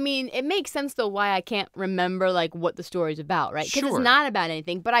it makes sense, though, why I can't remember, like, what the story's about, right? Because Sure. it's not about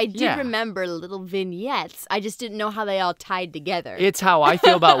anything. But I did remember little vignettes. I just didn't know how they all tied together. It's how I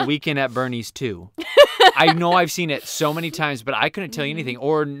feel about Weekend at Bernie's, too. I know I've seen it so many times, but I couldn't tell you anything.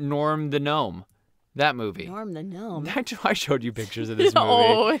 Or Norm the Gnome. That movie. Norm the Gnome. I showed you pictures of this movie.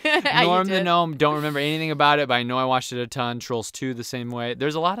 Oh, Norm the Gnome. Don't remember anything about it, but I know I watched it a ton. Trolls 2 the same way.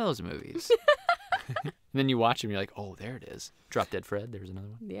 There's a lot of those movies. And then you watch them, you're like, oh, there it is. Drop Dead Fred. There's another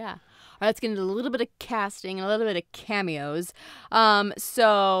one. Yeah. All right, let's get into a little bit of casting and a little bit of cameos.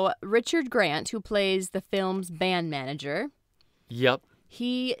 So Richard Grant, who plays the film's band manager. Yep.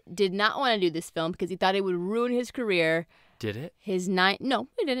 He did not want to do this film because he thought it would ruin his career. Did it? No,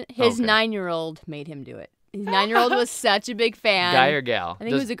 it didn't. His 9-year-old made him do it. His 9-year-old was such a big fan. Guy or gal? I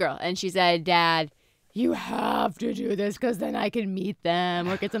think it was a girl. And she said, Dad, you have to do this because then I can meet them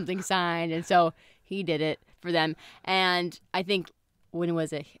or get something signed. And so he did it for them. And I think, when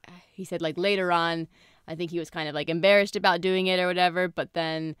was it? He said, like, later on, I think he was kind of, like, embarrassed about doing it or whatever. But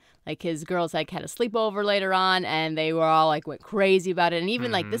then, like, his girls, like, had a sleepover later on, and they were all, like, went crazy about it. And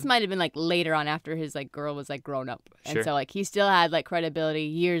even, like, this might have been, like, later on after his, like, girl was, like, grown up. Sure. And so, like, he still had, like, credibility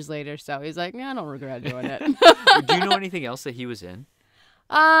years later. So he's like, I don't regret doing it. Do you know anything else that he was in?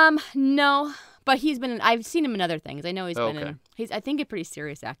 No. But I've seen him in other things. I know he's been Okay. I think, a pretty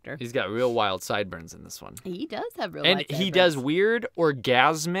serious actor. He's got real wild sideburns in this one. He does have real And life he sideburns. does weird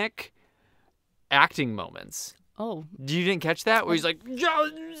orgasmic acting moments. Oh. You didn't catch that? Where he's like,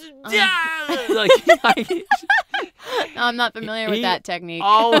 like No, I'm not familiar with that technique.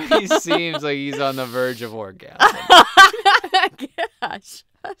 always seems like he's on the verge of orgasm. Gosh.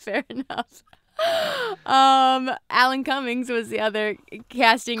 Fair enough. Alan Cummings was the other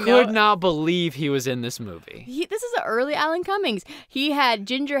casting note. Could not believe he was in this movie. This is an early Alan Cummings.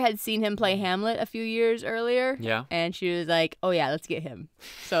 Ginger had seen him play Hamlet a few years earlier. Yeah. And she was like, oh yeah, let's get him.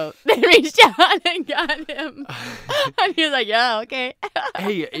 So they reached out and got him. And he was like, yeah, okay.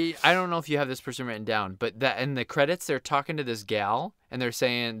 Hey, I don't know if you have this person written down, but that in the credits, they're talking to this gal, and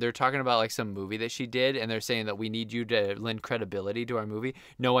they're talking about like some movie that she did, and they're saying that we need you to lend credibility to our movie.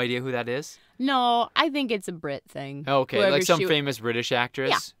 No idea who that is? No, I think it's a Brit thing. Okay, Whoever like some she- famous British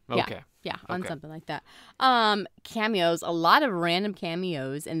actress? Yeah, Okay. Yeah, on Okay. something like that. Cameos, a lot of random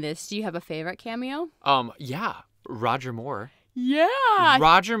cameos in this. Do you have a favorite cameo? Yeah, Roger Moore. Yeah.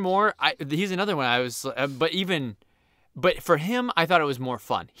 Roger Moore, he's another one I was, but for him, I thought it was more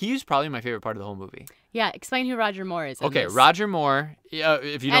fun. He was probably my favorite part of the whole movie. Yeah, explain who Roger Moore is. in Okay, this. Roger Moore.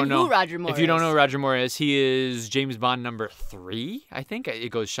 If you don't And know who Roger Moore if you don't know is. who Roger Moore is, he is James Bond number 3, I think. It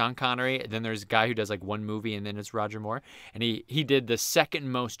goes Sean Connery. Then there's a guy who does like one movie, and then it's Roger Moore. And he did the second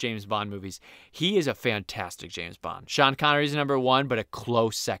most James Bond movies. He is a fantastic James Bond. Sean Connery's number 1, but a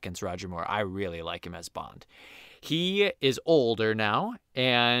close second's Roger Moore. I really like him as Bond. He is older now,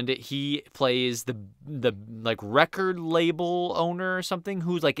 and he plays the like record label owner or something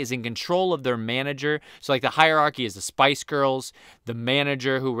who's like is in control of their manager. So like the hierarchy is the Spice Girls, the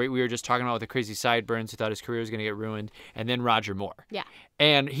manager who we were just talking about with the crazy sideburns who thought his career was going to get ruined, and then Roger Moore. Yeah.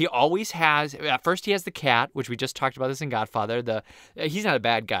 And he always has. At first, he has the cat, which we just talked about this in Godfather. He's not a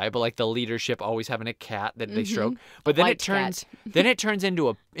bad guy, but like the leadership always having a cat that they stroke. But then White it turns. cat. Then it turns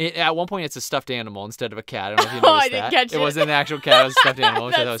into at one point it's a stuffed animal instead of a cat. I don't know if you Oh, noticed I didn't that. catch It it. wasn't an actual cat. It was a stuffed animal,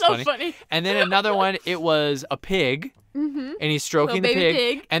 which I thought was That's so funny. And then another one, it was a pig. And he's stroking the Little baby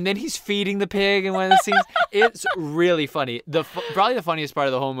pig. and then he's feeding the pig in one of the scenes. It's really funny. Probably the funniest part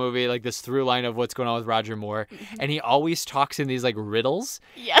of the whole movie, like this through line of what's going on with Roger Moore, and he always talks in these like riddles.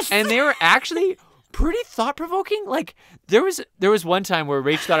 Yes. And they were actually pretty thought provoking. Like there was one time where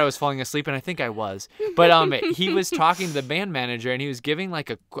Rach thought I was falling asleep, and I think I was. But he was talking to the band manager, and he was giving like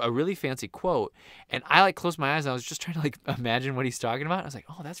a really fancy quote, and I like closed my eyes, and I was just trying to like imagine what he's talking about. I was like,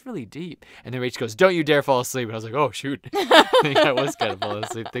 oh, that's really deep. And then Rach goes, "Don't you dare fall asleep." And I was like, oh shoot. I think I was kind of falling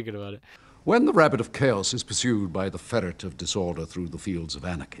asleep thinking about it. When the rabbit of chaos is pursued by the ferret of disorder through the fields of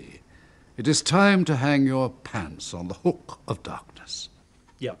anarchy, it is time to hang your pants on the hook of darkness,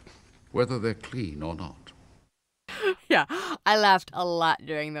 Yep. whether they're clean or not. Yeah, I laughed a lot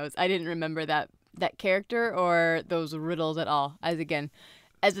during those. I didn't remember that character or those riddles at all.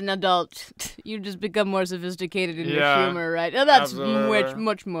 As an adult, you just become more sophisticated in your Yeah, humor, right? Oh, that's absolutely.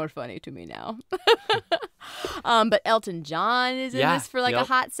 much more funny to me now. But Elton John is in Yeah, this for like a yep.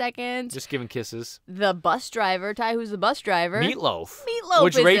 hot second. Just giving kisses. The bus driver, Ty, who's the bus driver? Meatloaf. Meatloaf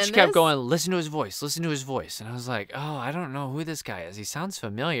Which is Rach in kept this. going, listen to his voice, listen to his voice. And I was like, oh, I don't know who this guy is. He sounds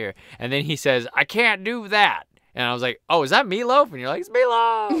familiar. And then he says, I can't do that. And I was like, oh, is that Meatloaf? And you're like, it's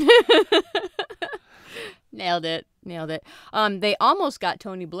Meatloaf. Nailed it. They almost got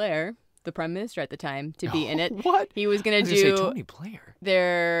Tony Blair, the prime minister at the time, to be in it. What? He was I going was to gonna do say Tony Blair.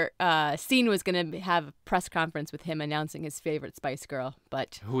 their scene was going to have a press conference with him announcing his favorite Spice Girl,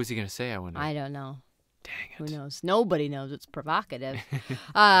 but Who was he going to say, I wonder? I don't know. Dang it. Who knows? Nobody knows. It's provocative.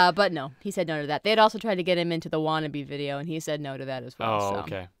 But no, he said no to that. They had also tried to get him into the Wannabe video, and he said no to that as well. Oh, so.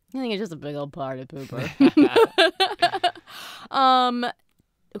 okay. I think it's just a big old party pooper.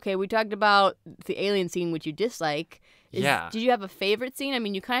 Okay, we talked about the alien scene, which you dislike. Yeah. Did you have a favorite scene? I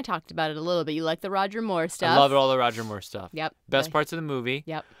mean, you kind of talked about it a little bit. You like the Roger Moore stuff. I love all the Roger Moore stuff. Yep. Best parts of the movie.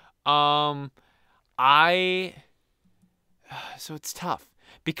 Yep. So it's tough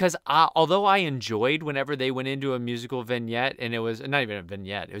because although I enjoyed whenever they went into a musical vignette, and it was not even a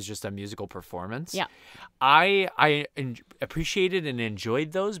vignette, it was just a musical performance. Yeah. I appreciated and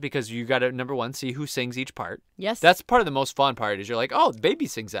enjoyed those because you got to, number one, see who sings each part. Yes. That's part of the most fun part is you're like, oh, the baby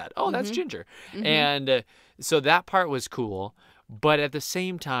sings that. Oh, that's Ginger. And so that part was cool. But at the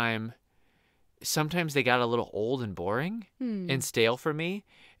same time, sometimes they got a little old and boring and stale for me.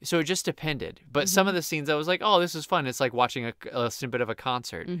 So it just depended. But some of the scenes I was like, oh, this is fun. It's like watching a snippet of a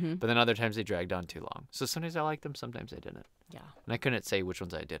concert. But then other times they dragged on too long. So sometimes I liked them, sometimes I didn't. Yeah. And I couldn't say which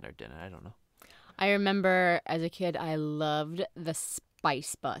ones I did or didn't. I don't know. I remember as a kid, I loved the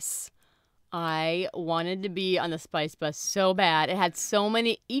Spice Bus. I wanted to be on the Spice Bus so bad. It had so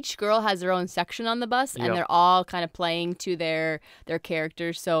many. Each girl has their own section on the bus, and Yep. they're all kind of playing to their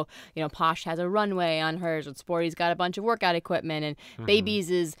characters. So, Posh has a runway on hers, and Sporty's got a bunch of workout equipment, and Baby's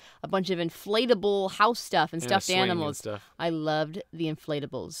is a bunch of inflatable house stuff and Yeah, stuffed swing and animals. stuff. I loved the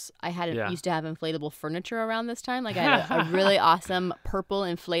inflatables. I Yeah. used to have inflatable furniture around this time. Like I had a really awesome purple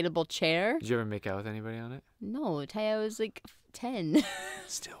inflatable chair. Did you ever make out with anybody on it? No, Taya was like 10.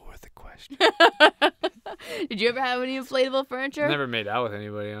 Still worth a question. Did you ever have any inflatable furniture? Never made out with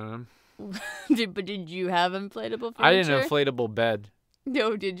anybody on them. But did you have inflatable furniture? I had an inflatable bed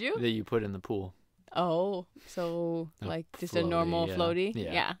No, did you? that you put in the pool. Oh, so A like just a floaty, normal yeah. floaty?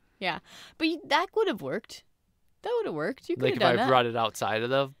 Yeah. Yeah. But that would have worked. That would have worked. You could Like have if done I that. brought it outside of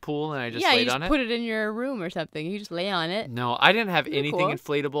the pool and I just yeah, you laid just on it? put it in your room or something. You just lay on it. No, I didn't have Pretty anything cool.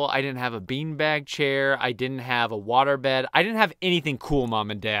 inflatable. I didn't have a beanbag chair. I didn't have a water bed. I didn't have anything cool, Mom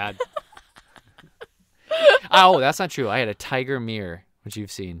and Dad. Oh, that's not true. I had a tiger mirror, which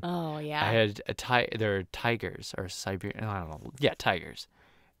you've seen. Oh, yeah. I had they're tigers or Siberian. I don't know. Yeah, tigers.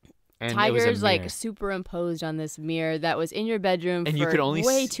 And it was a Tiger's like mirror. superimposed on this mirror that was in your bedroom And for you could only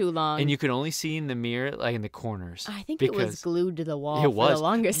way too long. And you could only see in the mirror, like in the corners. I think it was because glued to the wall it for was. the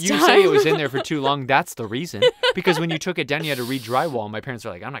longest You time. say it was in there for too long. That's the reason. Because when you took it down, you had to re-drywall. My parents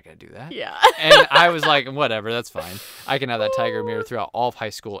were like, I'm not going to do that. Yeah. And I was like, whatever, that's fine. I can have that tiger mirror throughout all of high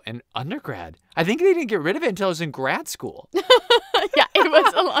school and undergrad. I think they didn't get rid of it until I was in grad school. Yeah, it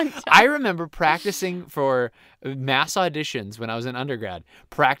was a long time. I remember practicing for mass auditions when I was in undergrad,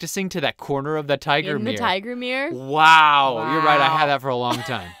 practicing to that corner of the tiger In mirror. the tiger mirror. Wow. You're right. I Wow. had that for a long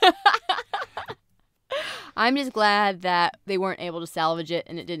time. I'm just glad that they weren't able to salvage it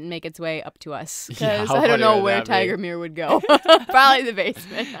and it didn't make its way up to us. Yeah, Because how I funny don't know would where that be? Tiger Mirror would go. Probably the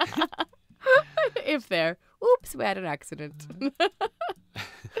basement. If there. Oops, we had an accident.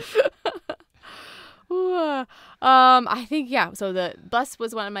 Ooh, I think, yeah, so the bus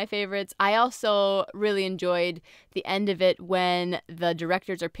was one of my favorites. I also really enjoyed the end of it when the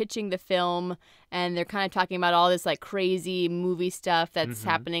directors are pitching the film and they're kind of talking about all this like crazy movie stuff that's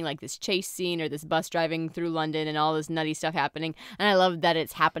happening, like this chase scene or this bus driving through London and all this nutty stuff happening. And I love that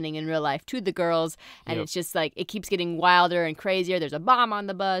it's happening in real life to the girls. And Yep. it's just like it keeps getting wilder and crazier. There's a bomb on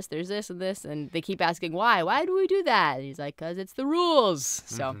the bus. There's this and this. And they keep asking, why? Why do we do that? And he's like, because it's the rules.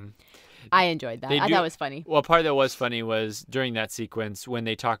 So I enjoyed that. They I do- thought it was funny. Well, part that was funny was during that sequence when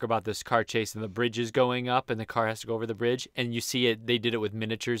they talk about this car chase and the bridge is going up and the car has to go over the bridge and you see it, they did it with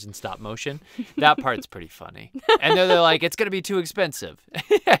miniatures and stop motion. That part's pretty funny. And they're like, it's going to be too expensive.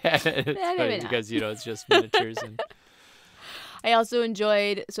 It's maybe funny not. because, it's just miniatures. And I also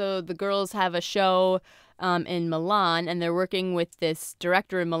enjoyed, so the girls have a show in Milan, and they're working with this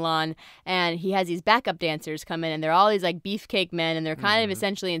director in Milan, and he has these backup dancers come in, and they're all these like beefcake men, and they're kind of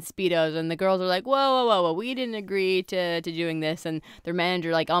essentially in Speedos, and the girls are like, whoa, we didn't agree to doing this, and their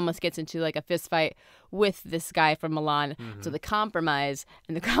manager like almost gets into like a fist fight with this guy from Milan. So the compromise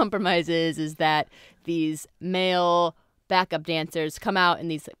is that these male backup dancers come out in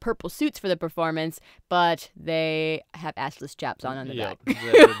these like, purple suits for the performance, but they have assless chaps on the yeah, back.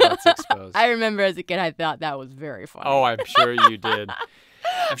 their butts exposed. I remember as a kid, I thought that was very funny. Oh, I'm sure you did.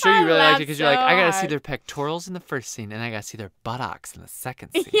 I'm sure you I really liked it laughed because you're like, so I got to see hard. their pectorals in the first scene and I got to see their buttocks in the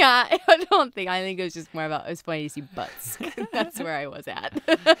second scene. Yeah, I think it was just more about, it was funny to see butts. That's where I was at.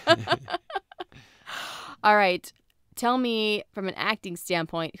 All right. Tell me, from an acting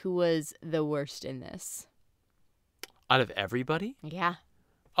standpoint, who was the worst in this? Out of everybody? Yeah.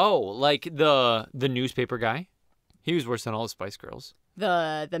 Oh, like the newspaper guy? He was worse than all the Spice Girls.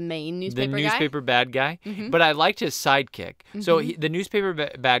 The main newspaper The guy? newspaper bad guy. Mhm. But I liked his sidekick. So the newspaper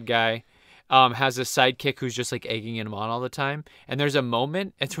bad guy has a sidekick who's just like egging him on all the time. And there's a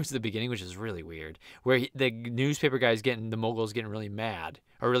moment, it's towards the beginning, which is really weird, where the newspaper guy's the mogul's getting really mad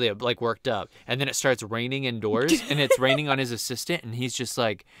or really like worked up. And then it starts raining indoors and it's raining on his assistant and he's just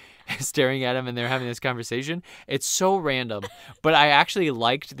like staring at him and they're having this conversation. It's so random. But I actually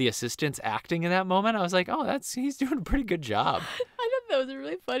liked the assistant's acting in that moment. I was like, oh, he's doing a pretty good job. I thought that was a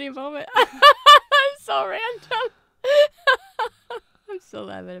really funny moment. So random. I'm so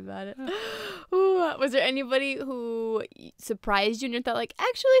laughing about it. Ooh, was there anybody who surprised you and you thought, like,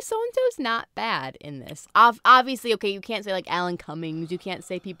 actually, so-and-so's not bad in this? Obviously, okay, you can't say, like, Alan Cummings. You can't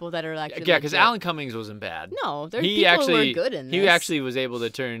say people that are actually Yeah, because legit. Alan Cummings wasn't bad. No, there's people who are good in this. He actually was able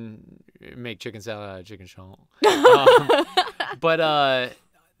to make chicken salad out of chicken shell. But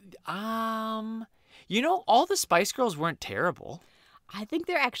all the Spice Girls weren't terrible. I think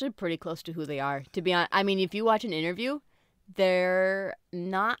they're actually pretty close to who they are, to be honest. I mean, if you watch an interview, they're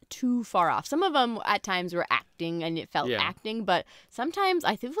not too far off. Some of them at times were acting and it felt Yeah. acting, but sometimes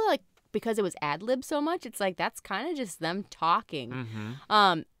I feel like because it was ad-lib so much, it's like that's kind of just them talking. Mm-hmm.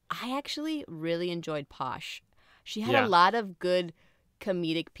 I actually really enjoyed Posh. She had Yeah. a lot of good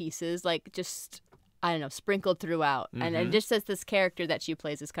comedic pieces, like just, I don't know, sprinkled throughout. And Mhm. just as this character that she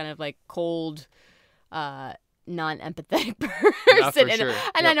plays is kind of like cold, non-empathetic person. Yeah, for sure.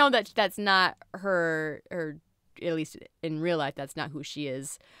 And I Yep. know that that's not her, at least in real life, that's not who she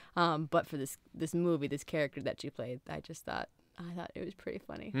is. But for this movie, this character that she played, I thought it was pretty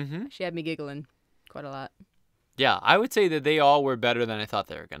funny. Mm-hmm. She had me giggling quite a lot. Yeah, I would say that they all were better than I thought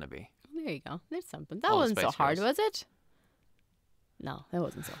they were going to be. There you go. There's something. That All the wasn't so Spice hard, Girls. was it? No, that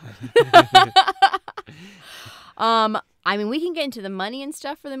wasn't so hard. I mean, we can get into the money and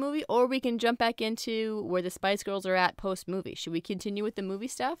stuff for the movie, or we can jump back into where the Spice Girls are at post-movie. Should we continue with the movie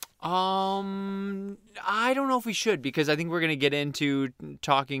stuff? I don't know if we should because I think we're going to get into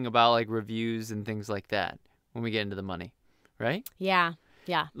talking about like reviews and things like that when we get into the money, right? Yeah.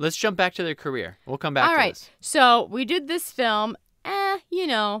 Let's jump back to their career. We'll come back All to right. this. So we did this film.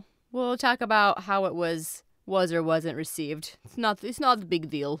 We'll talk about how it was was or wasn't received. It's not a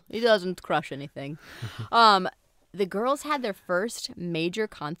big deal. It doesn't crush anything. The girls had their first major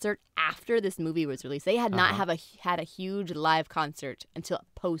concert after this movie was released. They had not had a huge live concert until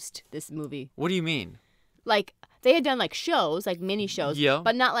post this movie. What do you mean? Like, they had done like shows, like mini shows,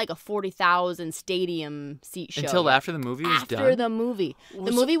 but not like a 40,000 stadium seat show. Until after the movie was done? After the movie.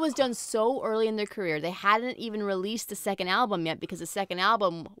 The movie was done so early in their career. They hadn't even released the second album yet because the second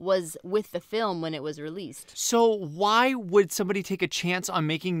album was with the film when it was released. So why would somebody take a chance on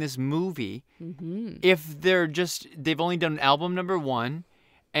making this movie if they've only done album number 1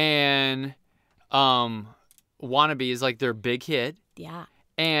 and Wannabe is like their big hit? Yeah.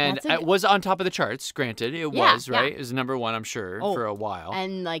 And it was on top of the charts, granted. It was, right? It was number 1, I'm sure, for a while.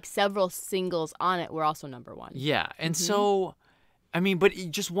 And like several singles on it were also number 1. Yeah. And so, I mean, but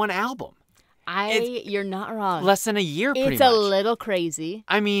just one album. You're not wrong. Less than a year, pretty much. It's a little crazy.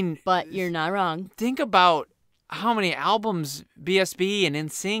 I mean. But you're not wrong. Think about how many albums BSB and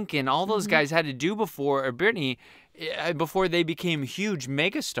NSYNC and all those guys had to do before Britney they became huge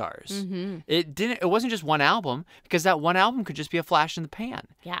megastars. It wasn't just one album, because that one album could just be a flash in the pan.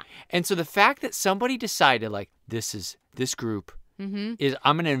 Yeah. And so the fact that somebody decided, like, this group is,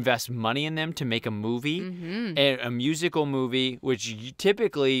 I'm going to invest money in them to make a movie, a musical movie, which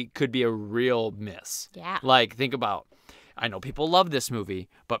typically could be a real miss. Yeah. Like, think about, I know people love this movie,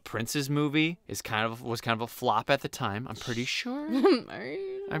 but Prince's movie was kind of a flop at the time. I'm pretty sure.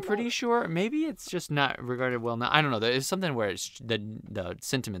 I'm pretty sure. Maybe it's just not regarded well now. I don't know. There's something where the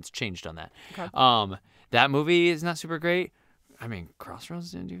sentiments changed on that. Okay. That movie is not super great. I mean,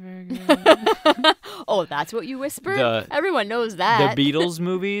 Crossroads didn't do very good. Oh, that's what you whispered? Everyone knows that. The Beatles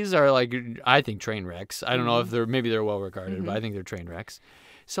movies are like, I think, train wrecks. I don't know if they're well regarded, but I think they're train wrecks.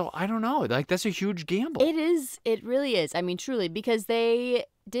 So I don't know. Like, that's a huge gamble. It is. It really is. I mean, truly, because they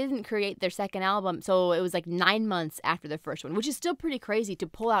didn't create their second album. So it was like 9 months after their first one, which is still pretty crazy to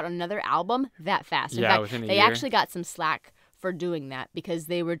pull out another album that fast. In fact, within a they year. actually got some slack for doing that because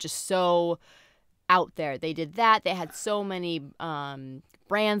they were just so out there. They did that. They had so many brand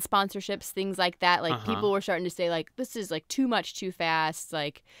sponsorships, things like that. Like, people were starting to say, like, this is like too much too fast.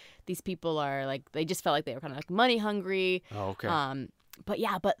 Like, these people are like, they just felt like they were kind of like money hungry. Oh, okay.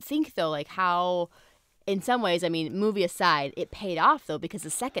 But think though, like how, in some ways, I mean, movie aside, it paid off though, because the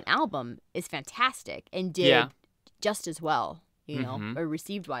second album is fantastic and did just as well, you know, or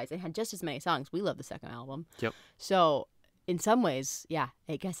received wise. It had just as many songs. We love the second album. Yep. So in some ways, yeah,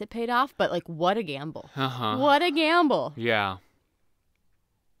 I guess it paid off, but like, what a gamble. What a gamble. Yeah.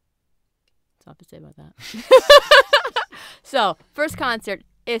 That's all I have to say about that. So, first concert,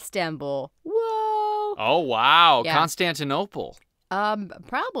 Istanbul. Whoa. Oh, wow. Yeah. Constantinople.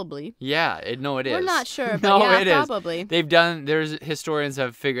 Probably. Yeah, it is. We're not sure, but no, yeah, it is. probably. There's historians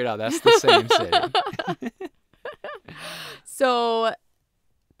have figured out that's the same city. So,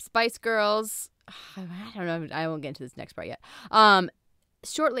 Spice Girls, I don't know, I won't get into this next part yet.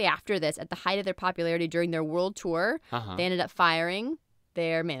 Shortly after this, at the height of their popularity during their world tour, they ended up firing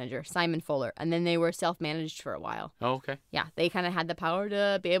their manager, Simon Fuller, and then they were self-managed for a while. Oh, okay. Yeah, they kind of had the power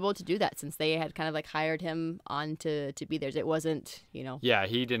to be able to do that since they had kind of like hired him on to be theirs. It wasn't, you know. Yeah,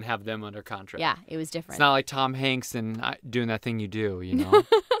 he didn't have them under contract. Yeah, it was different. It's not like Tom Hanks and doing that thing you do, you know.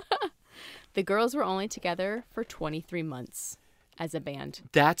 The girls were only together for 23 months as a band.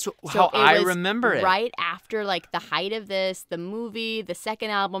 That's So how it I was remember it. Right after like the height of this, the movie, the second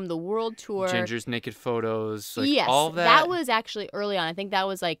album, the world tour. Ginger's naked photos, like yes, all that. That was actually early on. I think that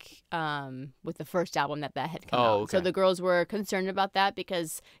was like with the first album that had come out. Okay. So the girls were concerned about that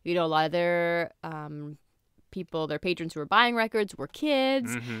because, you know, a lot of their their patrons who were buying records were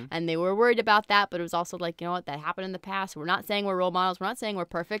kids, and they were worried about that. But it was also like, you know what, that happened in the past. We're not saying we're role models. We're not saying we're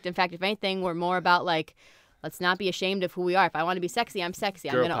perfect. In fact, if anything, we're more about like, let's not be ashamed of who we are. If I want to be sexy, I'm sexy.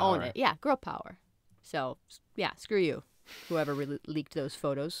 I'm Girl going to own power. it. Yeah, girl power. So, yeah, screw you, whoever leaked those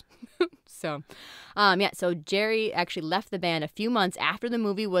photos. So Jerry actually left the band a few months after the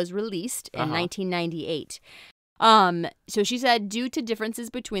movie was released in 1998. So she said, due to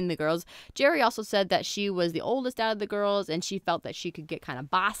differences between the girls, Jerry also said that she was the oldest out of the girls and she felt that she could get kind of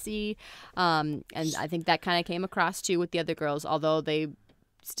bossy. And I think that kind of came across too with the other girls, although they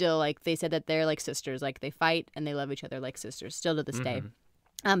still, like, they said that they're like sisters, like they fight and they love each other like sisters still to this day.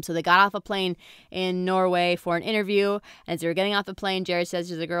 So they got off a plane in Norway for an interview. And as they were getting off the plane, Jerry says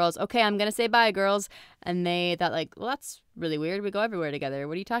to the girls, okay, I'm going to say bye, girls. And they thought, like, well, that's really weird. We go everywhere together.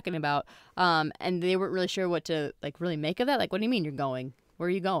 What are you talking about? And they weren't really sure what to, like, really make of that. Like, what do you mean you're going? Where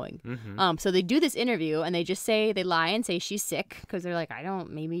are you going? So they do this interview and they just say, they lie and say she's sick because they're like,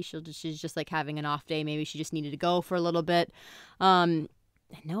 maybe she's just like having an off day. Maybe she just needed to go for a little bit.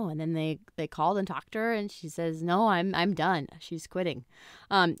 no. And then they called and talked to her, and she says, no, I'm done. She's quitting.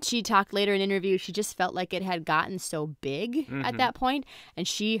 She talked later in an interview. She just felt like it had gotten so big at that point, and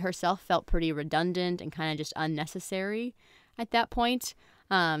she herself felt pretty redundant and kind of just unnecessary at that point.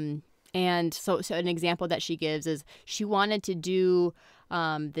 And so an example that she gives is she wanted to do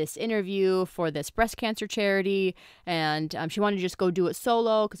this interview for this breast cancer charity, and she wanted to just go do it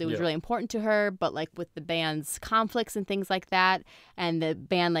solo because it was really important to her. But like with the band's conflicts and things like that, and the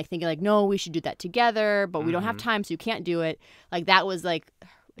band like thinking like, no, we should do that together, but we don't have time, so you can't do it. Like that was like,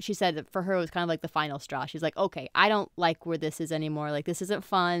 she said that for her it was kind of like the final straw. She's like, okay, I don't like where this is anymore. Like this isn't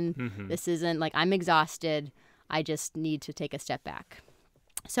fun. This isn't like, I'm exhausted. I just need to take a step back.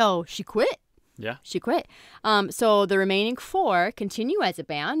 So she quit. Yeah. She quit. So the remaining 4 continue as a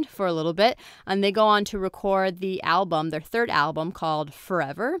band for a little bit, and they go on to record the album, their 3rd album called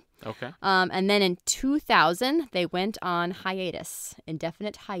Forever. Okay. And then in 2000, they went on hiatus,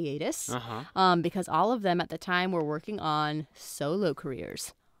 indefinite hiatus, because all of them at the time were working on solo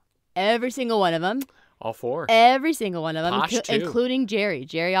careers. Every single one of them. All 4. Every single one of them, Posh, too. including Jerry.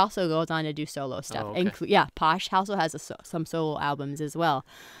 Jerry also goes on to do solo stuff. Oh, okay. Posh also has some solo albums as well.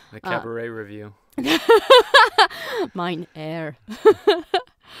 The Cabaret Review. Mine air.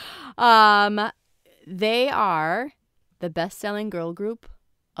 They are the best-selling girl group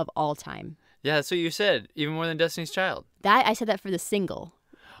of all time. Yeah, that's what you said. Even more than Destiny's Child. That I said that for the single.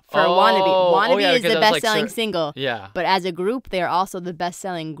 For Wannabe. Wannabe is the best-selling single. Yeah. But as a group, they are also the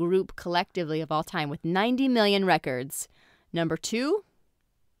best-selling group collectively of all time with 90 million records. Number 2,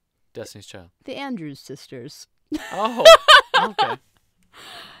 Destiny's Child. the Andrews Sisters. Oh, okay.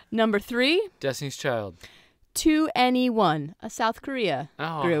 Number 3, Destiny's Child. 2NE1, a South Korea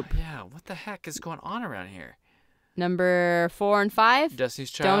group. Yeah, what the heck is going on around here? Number 4 and 5,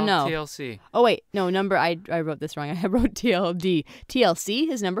 Destiny's Child. don't know. TLC. Oh, wait. No, I wrote this wrong. I wrote TLD. TLC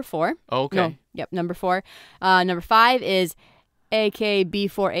is number 4. Okay. No, yep, number 4. Number 5 is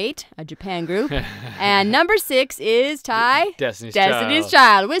AKB48, a Japan group. And number 6 is Ty. Destiny's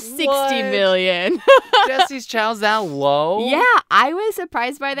Child with 60 What? million. Destiny's Child's that low? Yeah, I was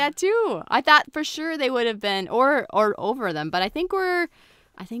surprised by that too. I thought for sure they would have been or over them, but I think we're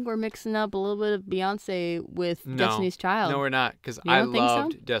mixing up a little bit of Beyonce with Destiny's Child. No, we're not, because You I don't think so?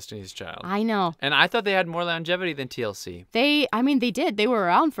 loved Destiny's Child. I know. And I thought they had more longevity than TLC. They did. They were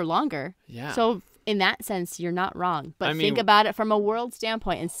around for longer. Yeah. So in that sense, you're not wrong. But I mean, think about it from a world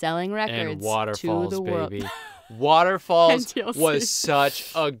standpoint and selling records And Waterfalls, to the world. baby. Waterfalls And TLC. was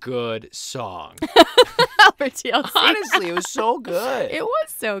such a good song. For TLC. Honestly, it was so good. It was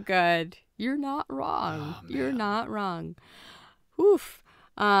so good. You're not wrong. Oh, You're not wrong. Oof.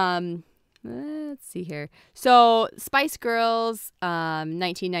 Let's see here. So Spice Girls,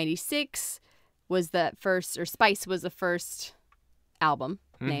 1996 was the first, or Spice was the first album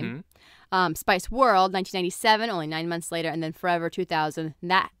name. Spice World, 1997, only 9 months later, and then Forever, 2000.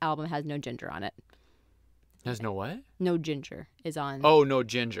 That album has no ginger on it. There's no what? No ginger is on. Oh, no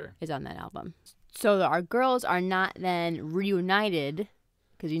ginger. Is on that album. So our girls are not then reunited,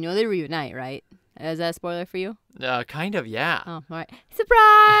 because you know they reunite, right? Is that a spoiler for you? Kind of, yeah. Oh, all right.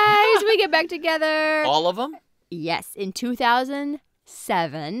 Surprise! We get back together. All of them? Yes, in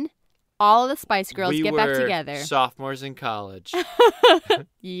 2007, all of the Spice Girls get back together. Sophomores in college.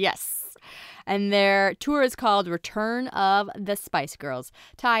 Yes. And their tour is called Return of the Spice Girls.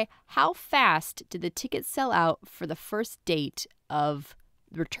 Ty, how fast did the tickets sell out for the first date of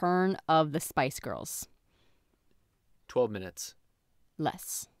Return of the Spice Girls? 12 minutes.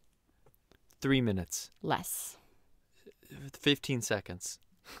 Less. 3 minutes. Less. 15 seconds.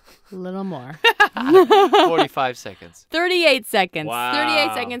 A little more. 45 seconds. 38 seconds. Wow.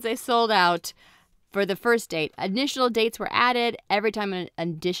 38 seconds they sold out for the first date. Additional dates were added. Every time an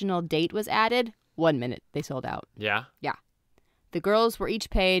additional date was added, 1 minute they sold out. Yeah? Yeah. The girls were each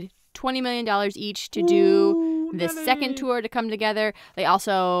paid $20 million each to do the second tour to come together. They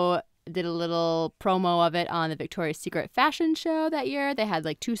also did a little promo of it on the Victoria's Secret fashion show that year. They had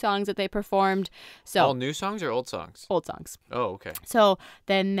like 2 songs that they performed. So All new songs or old songs? old songs. Oh, okay. So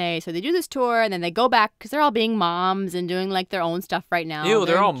then they do this tour and then they go back because they're all being moms and doing like their own stuff right now. Ew,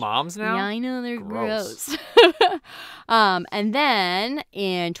 they're all moms now? Yeah, I know, they're Gross. gross. And then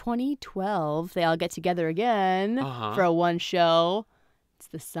in 2012, they all get together again for a one show. It's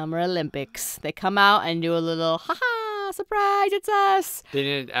the Summer Olympics. They come out and do a little surprise, it's us. They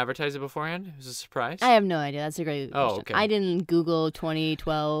didn't advertise it beforehand? It was a surprise? I have no idea. That's a great question. okay. I didn't Google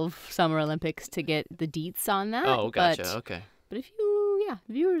 2012 Summer Olympics to get the deets on that. Oh, gotcha. But, Okay. But if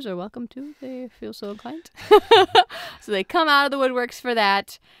viewers are welcome to. They feel so inclined. So they come out of the woodworks for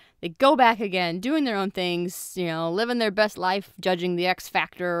that. They go back again, doing their own things, living their best life, judging the X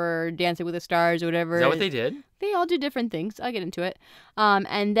Factor or Dancing with the Stars or whatever. Is that what they did? They all do different things. I'll get into it.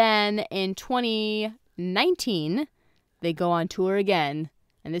 And then in 2019, they go on tour again.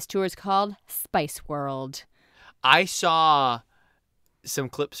 And this tour is called Spice World. I saw some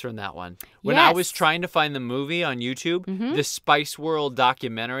clips from that one. When I was Yes. trying to find the movie on YouTube, the Spice World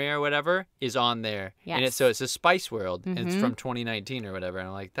documentary or whatever is on there. And Yes. so it's a Spice World, and it's from 2019 or whatever. And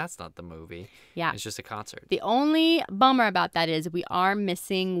I'm like, that's not the movie. Yeah. It's just a concert. The only bummer about that is we are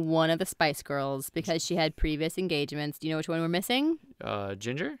missing one of the Spice Girls because she had previous engagements. Do you know which one we're missing?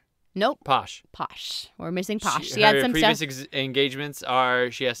 Ginger? Nope. Posh. Posh. We're missing Posh. She had Her some previous stuff. engagements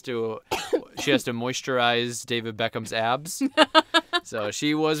are she has to moisturize David Beckham's abs. So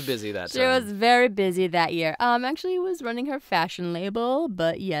she was busy that She time. was very busy that year. Actually was running her fashion label,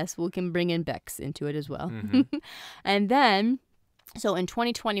 but yes, we can bring in Bex into it as well. And then, so in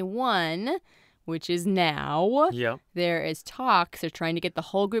 2021, which is now, Yep. there is talks. They're trying to get the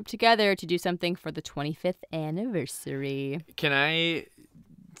whole group together to do something for the 25th anniversary. Can I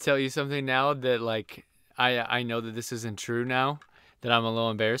tell you something now that like I know that this isn't true now, that I'm a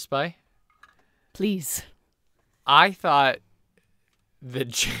little embarrassed by? Please. I thought that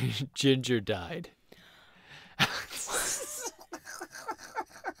Ginger died.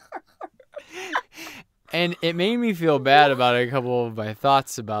 And it made me feel bad about a couple of my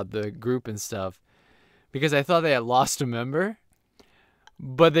thoughts about the group and stuff because I thought they had lost a member,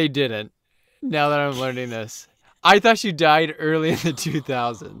 but they didn't. Now that I'm learning this. I thought she died early in the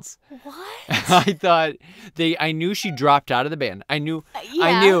 2000s. What? I knew she dropped out of the band. I knew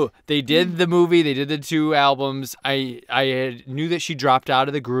Yeah. they did the movie, they did the 2 albums. Knew that she dropped out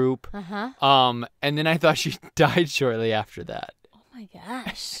of the group. Uh-huh. And then I thought she died shortly after that. Oh my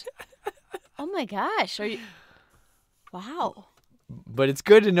gosh. Oh my gosh. Are you? Wow. But it's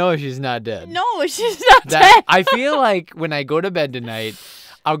good to know she's not dead. No, she's not dead. I feel like when I go to bed tonight,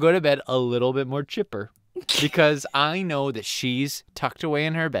 I'll go to bed a little bit more chipper because I know that she's tucked away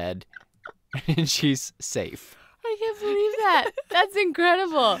in her bed and she's safe. I can't believe that. That's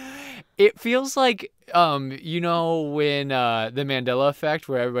incredible. It feels like, when the Mandela effect,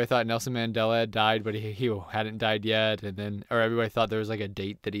 where everybody thought Nelson Mandela had died, but he hadn't died yet, or everybody thought there was like a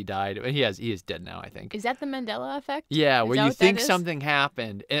date that he died. He is dead now, I think. Is that the Mandela effect? Yeah, Is where that you what that think is? something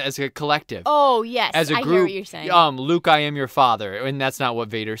happened as a collective. Oh, yes. As a I group, hear what you're saying. Luke, I am your father, and that's not what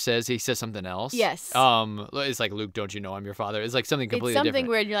Vader says. He says something else. Yes. It's like, Luke, don't you know I'm your father? It's like something completely It's something different.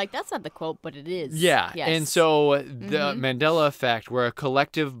 weird. You're like, that's not the quote, but it is. Yeah, Yes. and so the Mandela effect, where a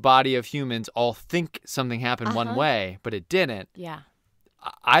collective body of humans all think something happened one way, but it didn't. Yeah.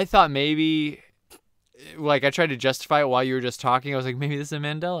 I thought maybe, like, I tried to justify it while you were just talking. I was like, maybe this is a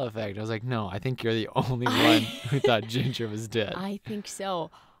Mandela effect. I was like, no, I think you're the only one who thought Ginger was dead. I think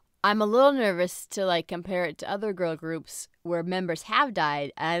so. I'm a little nervous to compare it to other girl groups where members have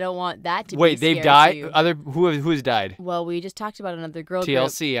died, and I don't want that to Wait, be they've scary to died? you. Who has died? Well, we just talked about another girl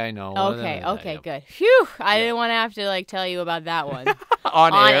TLC, I know. group. One of them Okay, has died, okay, yep. good. Phew! I didn't want to have to tell you about that one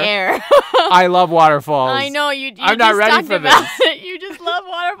On air. air. I love waterfalls. I know you. I'm just not ready talked for about this. it. You just love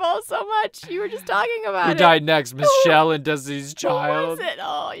waterfalls so much. You were just talking about Who it. died next? Michelle and Destiny's Who was Child. it?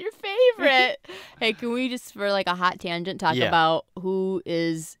 Oh, your favorite. Hey, can we just for a hot tangent talk Yeah. about who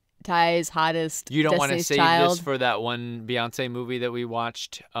is Ty's hottest? You don't want to Destiny's save Child? this for that one Beyonce movie that we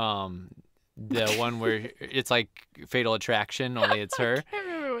watched? The one where it's like Fatal Attraction, only it's her. I don't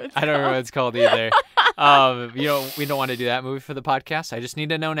remember what it's I don't remember what it's called either. We don't want to do that movie for the podcast. I just need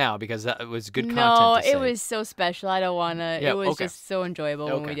to know now because that was good content. No, to say. it was so special. I don't want to. Yeah, it was okay. just so enjoyable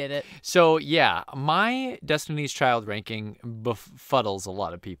when we Okay. did it. So yeah, my Destiny's Child ranking befuddles a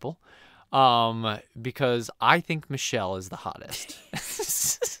lot of people, because I think Michelle is the hottest.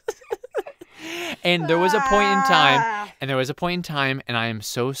 And there was a point in time, and I am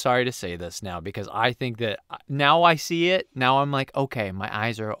so sorry to say this now because I think that now I see it. Now I'm like, okay, my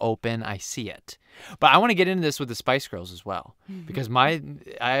eyes are open. I see it. But I want to get into this with the Spice Girls as well because I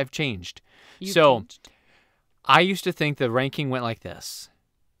have changed. You've so changed. I used to think the ranking went like this: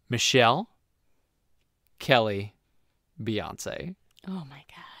 Michelle, Kelly, Beyonce. Oh my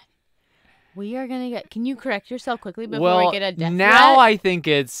god. We are gonna get. Can you correct yourself quickly before Well, we get a death now threat? I think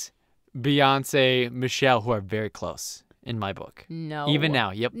it's Beyonce, Michelle, who are very close in my book. No. Even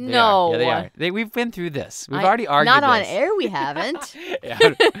now, yep. They No. are. Yeah, they are. We've been through this. We've I- already argued Not on this. air. We haven't. Yeah,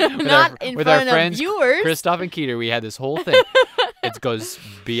 Not in with front our of friends, viewers. Christoph and Keeter, we had this whole thing. It goes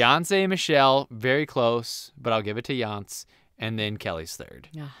Beyonce, Michelle, very close, but I'll give it to Yance, and then Kelly's third.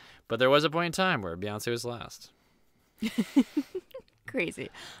 Yeah. But there was a point in time where Beyonce was last. Crazy.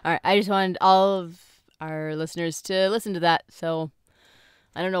 All right. I just wanted all of our listeners to listen to that. So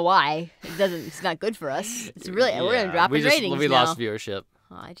I don't know why. It's not good for us. It's really we're gonna drop in ratings We now. lost viewership.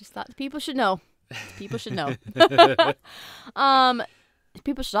 I just thought people should know. People should know.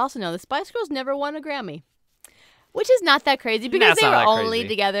 People should also know the Spice Girls never won a Grammy. Which is not that crazy because That's they not were that only crazy.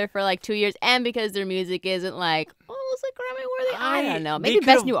 together for like 2 years and because their music isn't like, it's like Grammy worthy. I don't know. They Maybe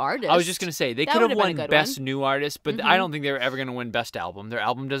Best could've- New Artist. I was just going to say, they That could have would've been a won good Best one. New Artist, but I don't think they were ever going to win Best Album. Their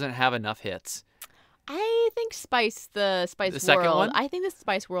album doesn't have enough hits. I think the Spice The second World. one? I think the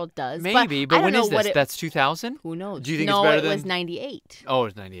Spice World does. Maybe, I but don't when know is what this? That's 2000? Who knows? Do you think no, it's better it than... was 98. Oh,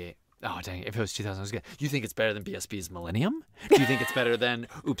 it's 98. Oh, dang it. If it was 2000, I was good. You think it's better than BSB's Millennium? Do you think it's better than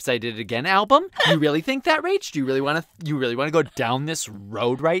Oops, I Did It Again album? You really think that, Rach? Do you really want to go down this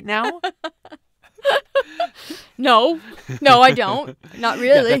road right now? No, I don't. Not Yeah,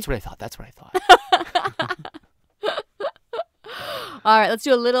 really. that's what I thought. All right, let's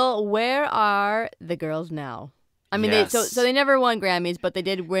do a little. Where are the girls now? I mean, Yes. so they never won Grammys, but they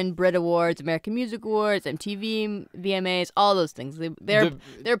did win Brit Awards, American Music Awards, MTV, VMAs, all those things.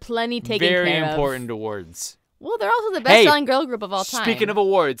 They're plenty taken Very care of. important awards. Well, they're also the best-selling girl group of all time. Speaking of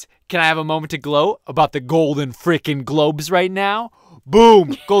awards, can I have a moment to gloat about the Golden freaking Globes right now?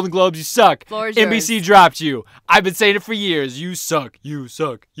 Boom! Golden Globes, you suck. Floor is NBC yours. dropped you. I've been saying it for years. You suck. You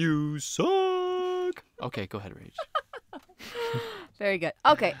suck. You suck. Okay, go ahead, Rach. Very good.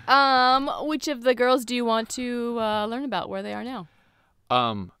 Okay. Which of the girls do you want to learn about where they are now?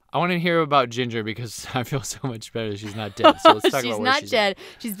 I want to hear about Ginger because I feel so much better. She's not dead. So let's talk She's about where not she's dead.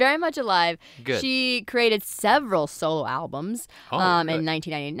 She's very much alive. Good. She created several solo albums Oh, in good.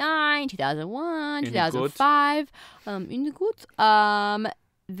 1999, 2001, In the 2005. In the good.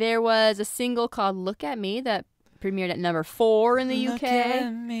 There was a single called Look at Me that premiered at number 4 in the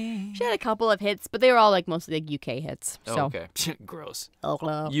UK. me. She had a couple of hits, but they were all like mostly like UK hits. Oh, So, okay. Gross. oh,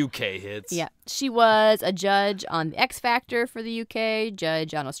 UK hits. yeah. She was a judge on the X Factor for the UK,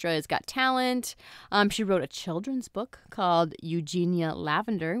 judge on Australia's Got Talent. She wrote a children's book called Eugenia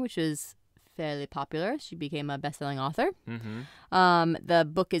Lavender, which was fairly popular. She became a best-selling author. Mm-hmm. The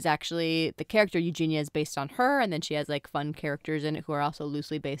book is actually, the character Eugenia is based on her, and then she has like fun characters in it who are also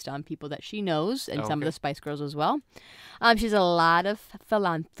loosely based on people that she knows, and some of Okay. the Spice Girls as well. She's a lot of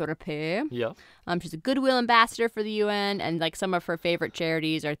philanthropy. Yeah. She's a goodwill ambassador for the UN, and like some of her favorite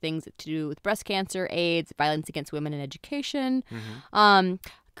charities are things to do with breast cancer, AIDS, violence against women, and education. A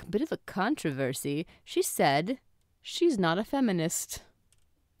bit of a controversy. She said she's not a feminist.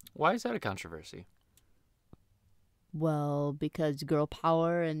 Why is that a controversy? Well, because girl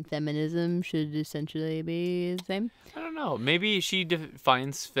power and feminism should essentially be the same. I don't know. Maybe she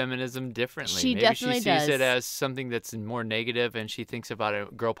defines feminism differently. She Maybe definitely she sees does. it as something that's more negative, and she thinks about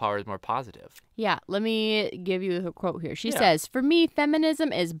it. Girl power is more positive. Yeah, let me give you a quote here. She Yeah. says, "For me,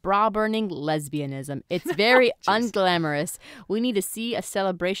 feminism is bra-burning lesbianism. It's very unglamorous. We need to see a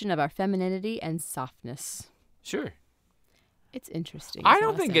celebration of our femininity and softness." Sure. It's interesting. I is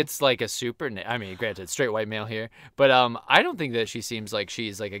don't all think say. it's like a super. I mean, granted, straight white male here, but I don't think that she seems like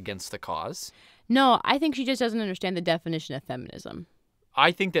she's like against the cause. No, I think she just doesn't understand the definition of feminism.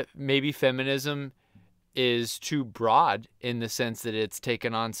 I think that maybe feminism is too broad in the sense that it's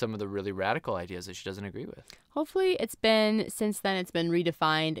taken on some of the really radical ideas that she doesn't agree with. Hopefully, since then it's been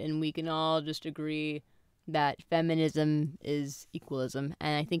redefined, and we can all just agree that feminism is equalism.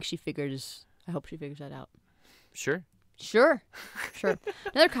 And I think I hope she figures that out. Sure. Sure.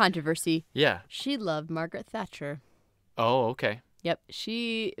 Another controversy. Yeah. She loved Margaret Thatcher. Oh, okay. Yep.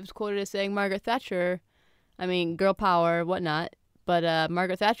 She was quoted as saying Margaret Thatcher, I mean, girl power, whatnot. But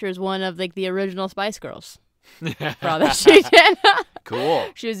Margaret Thatcher is one of like the original Spice Girls. For all that she did. Cool.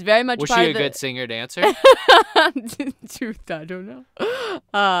 She was very much Was part she a of good singer dancer? Truth, I don't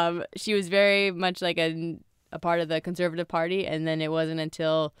know. She was very much like a part of the Conservative Party, and then it wasn't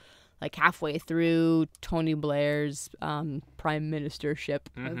until like halfway through Tony Blair's prime ministership,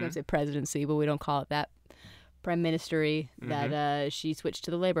 I was going to say presidency, but we don't call it that, prime ministery, that she switched to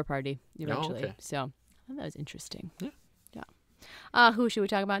the Labour Party eventually. okay. So I thought that was interesting. Yeah. Who should we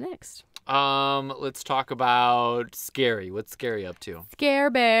talk about next? Let's talk about Scary. What's Scary up to? Scare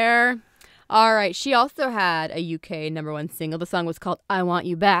Bear. All right. She also had a UK ¡1 single. The song was called I Want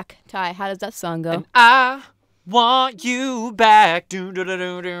You Back. Ty, how does that song go? And I want you back. Do do do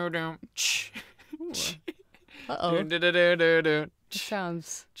do do do. Uh-oh. Do do do do do.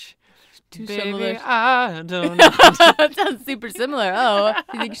 Sounds too Baby, similar. I don't know. That sounds super similar. Oh,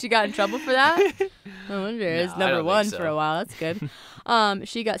 you think she got in trouble for that? I wonder. It's No, I don't #1 think for a so. while. That's good.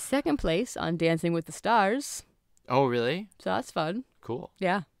 She got second place on Dancing with the Stars. Oh, really? So that's fun. Cool.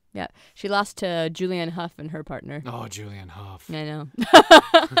 Yeah. Yeah, she lost to Julianne Hough and her partner. Oh, Julianne Hough. I know.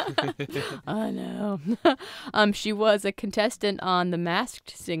 I know. She was a contestant on The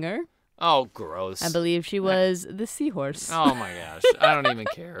Masked Singer. Oh, gross. I believe she was the seahorse. Oh my gosh, I don't even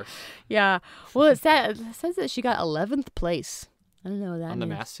care. Yeah. Well, it says that she got 11th place. I don't know what that On The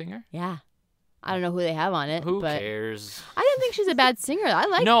means. Masked Singer? Yeah. I don't know who they have on it. Who but cares? I don't think she's a bad singer. I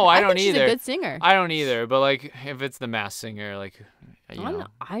like. No, I don't think either. She's a good singer. I don't either. But like, if it's The Masked Singer, like, you know.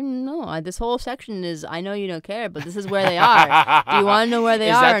 I know. This whole section is. I know you don't care, but this is where they are. Do you want to know where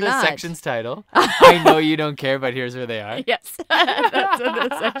they Is are that or the not? section's title? I know you don't care, but here's where they are. Yes, that's what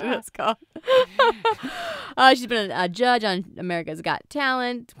the section is called. She's been a judge on America's Got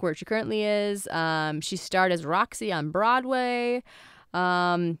Talent, where she currently is. She starred as Roxy on Broadway.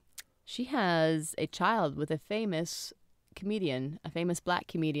 She has a child with a famous comedian, a famous black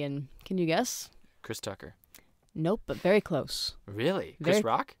comedian. Can you guess? Chris Tucker. Nope, but very close. Really? Chris Very-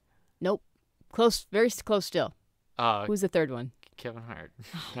 Rock? Nope, close, very close still. Uh, Who's the third one? Kevin Hart.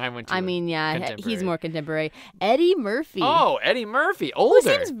 I went to. I mean, yeah, he's contemporary. more contemporary. Eddie Murphy. Oh, Eddie Murphy, who older.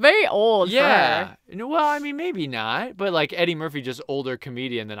 seems very old. For Yeah. her. No, well, I mean, maybe not, but like Eddie Murphy, just older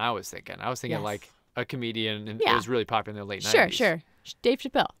comedian than I was thinking. I was thinking Yes. like a comedion and Yeah. it was really popular in the late Sure, 90s. sure. Dave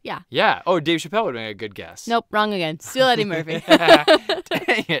Chappelle. Yeah. Yeah. Oh, Dave Chappelle would have been a good guess. Nope, wrong again. Still Eddie Murphy.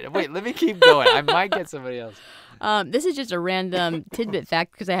 Dang it. Wait, let me keep going. I might get somebody else. This is just a random tidbit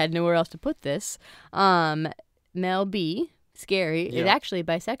fact because I had nowhere else to put this. Mel B, Scary, is Yeah. actually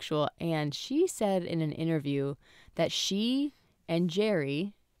bisexual, and she said in an interview that she and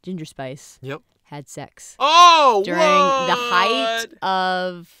Jerry, Ginger Spice, Yep. had sex Oh, during the height what?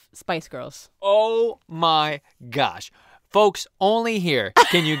 of Spice Girls. Oh my gosh. Folks, only here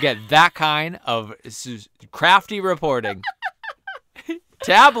can you get that kind of crafty reporting.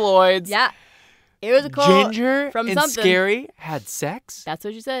 Tabloids. Yeah. It was a quote Ginger from and something. Scary had sex? That's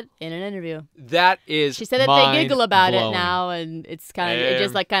what she said in an interview. That is She said that they giggle about it mind-blowing. now, and it's kind of it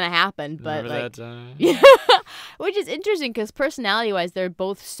just like kind of happened, but Remember like that time? yeah, which is interesting because personality-wise, they're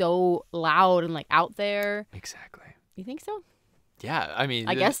both so loud and like out there. Exactly. You think so? Yeah, I mean,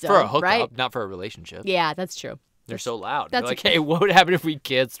 I guess for so, a hookup, right? not for a relationship. Yeah, that's true. They're so loud. They're that's like, a- hey, what would happen if we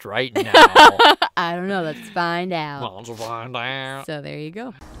kissed right now? I don't know. Let's find out. Want to find out? So there you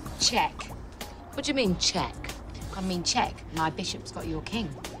go. Check. What do you mean, check? I mean, check. My bishop's got your king.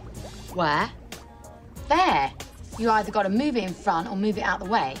 Where? There. You either got to move it in front or move it out the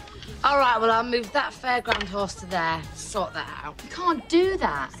way. All right, well, I'll move that fairground horse to there. Sort that out. You can't do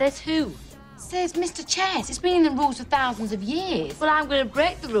that. Says who? Says Mr. Chess. It's been in the rules for thousands of years. Well, I'm going to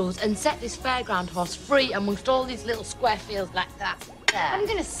break the rules and set this fairground horse free amongst all these little square fields like that. There. I'm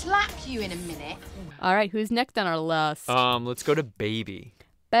going to slap you in a minute. All right, who's next on our list? Let's go to Baby.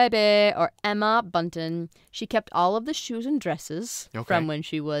 Baby, or Emma Bunton. She kept all of the shoes and dresses Okay. from when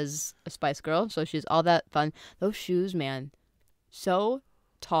she was a Spice Girl, so she's all that fun. Those shoes, man, so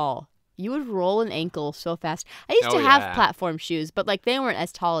tall. You would roll an ankle so fast. I used Oh, to have yeah. platform shoes, but like they weren't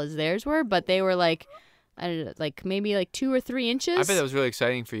as tall as theirs were, but they were like, I don't know, like maybe like 2 or 3 inches. I bet that was really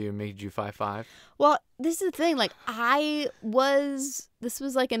exciting for you and made you 5'5". Well, this is the thing. Like, this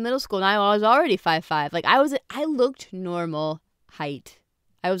was like in middle school, and I was already 5'5". Like, I looked normal height.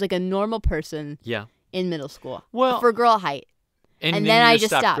 I was like a normal person Yeah. in middle school. Well- for girl height. And then you I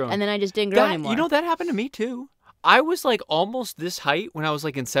just stopped. growing. And then I just didn't grow That- anymore. You know, that happened to me too. I was like almost this height when I was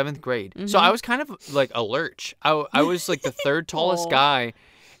like in 7th grade. So I was kind of like a lurch. I was like the third tallest Oh. guy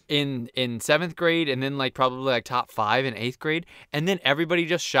in 7th grade, and then like probably like top 5 in 8th grade. And then everybody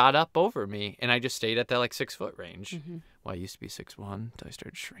just shot up over me, and I just stayed at that like 6 foot range. Well, I used to be 6'1" until I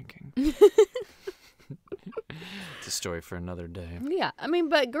started shrinking. It's a story for another day. Yeah, I mean,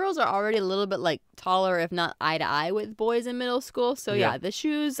 but girls are already a little bit like taller, if not eye to eye with boys in middle school. So yeah, Yeah. the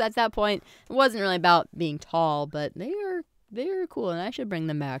shoes at that point, it wasn't really about being tall, but they are cool, and I should bring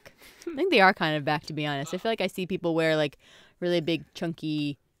them back. I think they are kind of back, to be honest. I feel like I see people wear like really big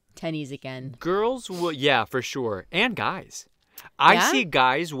chunky tennies again. Girls will, yeah, for sure, and guys. I Yeah? see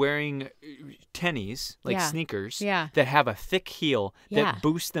guys wearing tennies, like Yeah. sneakers, Yeah. that have a thick heel Yeah. that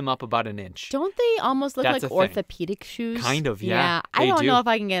boosts them up about an inch. Don't they almost look That's like a thing. orthopedic shoes? Kind of, yeah. Yeah, I They don't do. know if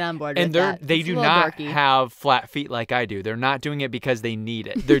I can get on board And with they that. they It's a do little not dorky. have flat feet like I do. They're not doing it because they need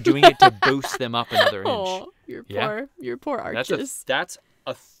it. They're doing it to boost them up another inch. Oh, your Yeah. poor arches. That's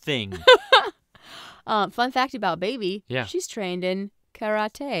a thing. Fun fact about Baby. Yeah. She's trained in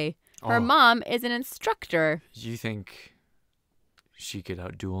karate. Her Oh. mom is an instructor. You think she could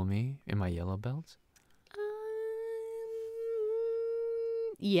outduel me in my yellow belt?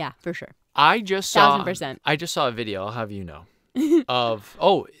 Yeah, for sure. I just saw 1000%. I just saw a video, I'll have you know, of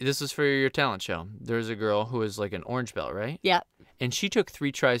this is for your talent show. There's a girl who is like an orange belt, right? Yeah. and she took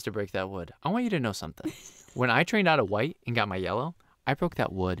 3 tries to break that wood. I want you to know something. When I trained out of white and got my yellow, I broke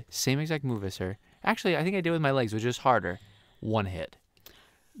that wood. Same exact move as her. Actually, I think I did with my legs, which is harder. 1 hit.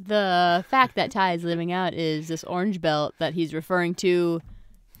 The fact that Ty is living out is this orange belt that he's referring to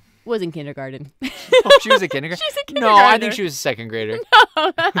was in kindergarten. Oh, she was a kindergarten? She's a No, I kindergartner. think she was a second grader.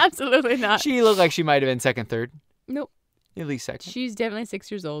 No, absolutely not. She looked like she might have been second, third. Nope. At least second. She's definitely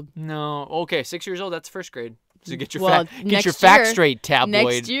 6 years old. No. Okay, 6 years old, that's first grade. So get your, Well, get next your facts year. straight, tabloid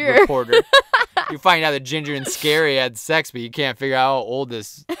Next year. reporter. You find out that Ginger and Scary had sex, but you can't figure out how old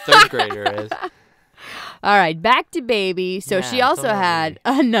this third grader is. All right, back to Baby. So she Yeah, also totally. had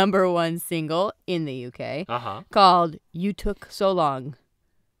a #1 single in the UK Uh-huh. called You Took So Long.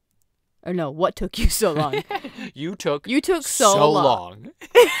 Or no, What Took You So Long? You took so long. long.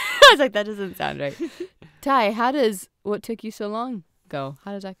 I was like, that doesn't sound right. Ty, how does What Took You So Long go?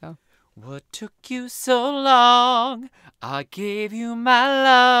 How does that go? What took you so long? I gave you my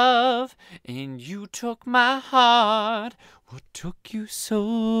love, and you took my heart. What took you so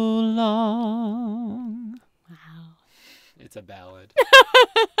long? Wow. It's a ballad.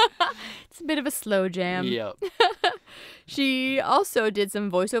 It's a bit of a slow jam. Yep. She also did some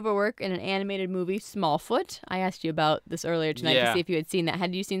voiceover work in an animated movie, Smallfoot. I asked you about this earlier tonight to Yeah. see if you had seen that.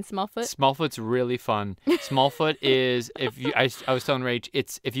 Had you seen Smallfoot? Smallfoot's really fun. Smallfoot is I was telling Rach,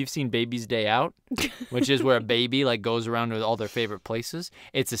 it's if you've seen Baby's Day Out, which is where a baby like goes around to all their favorite places.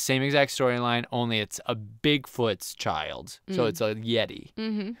 It's the same exact storyline, only it's a Bigfoot's child. So it's a Yeti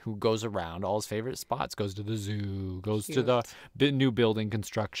who goes around all his favorite spots, goes to the zoo, goes to the new building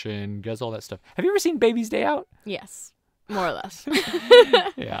construction, does all that stuff. Have you ever seen Baby's Day Out? Yes. More or less.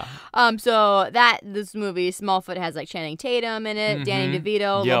 Yeah. So this movie, Smallfoot, has like Channing Tatum in it, Danny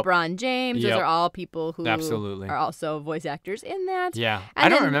DeVito, Yep. LeBron James. Those Yep. are all people who Absolutely. are also voice actors in that. Yeah. And I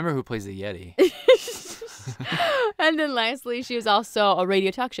don't then- remember who plays the Yeti. And then lastly, she was also a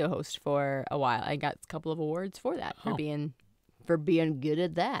radio talk show host for a while. I got a couple of awards for that, for being good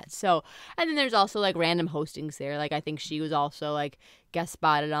at that. So, and then there's also like random hostings there. Like I think she was also like guest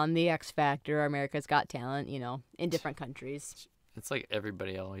spotted on The X Factor, America's Got Talent, in different countries. It's like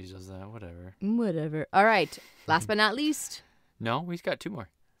everybody always does that. Whatever. Whatever. All right. Last but not least, No, we've got 2 more.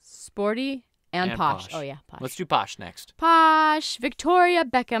 Sporty and Posh. Oh yeah, Posh. Let's do Posh next. Posh, Victoria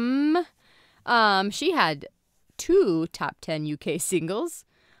Beckham. She had 2 top 10 UK singles.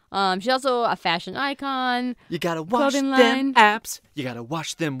 She's also a fashion icon. You gotta wash Clothing them line. abs. You gotta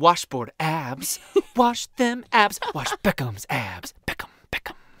wash them washboard abs. Wash them abs. Wash Beckham's abs. Beckham,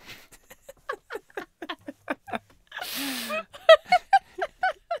 Beckham.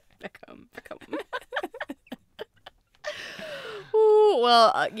 Beckham. Ooh,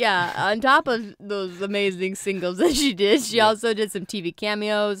 well, yeah. On top of those amazing singles that she did, she also did some TV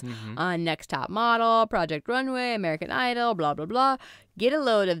cameos on Next Top Model, Project Runway, American Idol, blah blah blah. Get a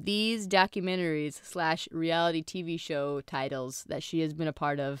load of these documentaries / reality TV show titles that she has been a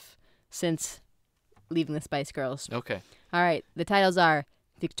part of since leaving the Spice Girls. Okay. All right, the titles are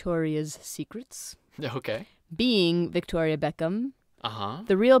Victoria's Secrets, Okay. Being Victoria Beckham, Uh-huh.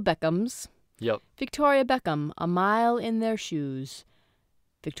 The Real Beckhams, Yep. Victoria Beckham, A Mile in Their Shoes,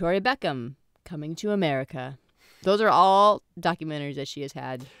 Victoria Beckham, Coming to America. Those are all documentaries that she has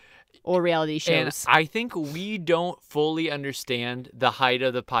had, or reality And shows. I think we don't fully understand the height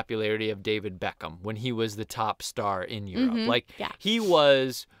of the popularity of David Beckham when he was the top star in Europe. Like Yeah. he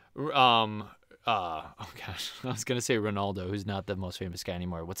was oh gosh, I was gonna say Ronaldo, who's not the most famous guy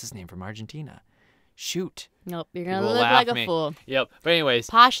anymore. What's his name from Argentina? Shoot. Nope, you're going to People look laugh like at a me. fool. Yep. But anyways,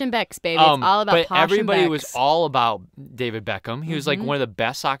 Posh and Becks, baby. It's all about but Posh and everybody Becks. was all about David Beckham. He was Mm-hmm. like one of the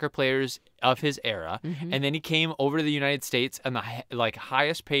best soccer players of his era, and then he came over to the United States and the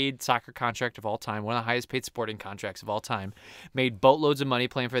highest paid soccer contract of all time, one of the highest paid sporting contracts of all time, made boatloads of money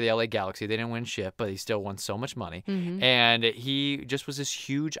playing for the LA Galaxy. They didn't win shit, but he still won so much money, Mm-hmm. and he just was this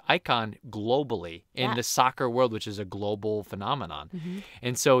huge icon globally in Yeah. the soccer world, which is a global phenomenon. Mm-hmm.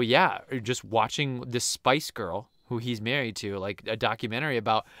 And so yeah, just watching this Spice Girl who he's married to, like a documentary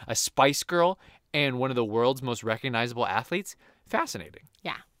about a Spice Girl and one of the world's most recognizable athletes. Fascinating.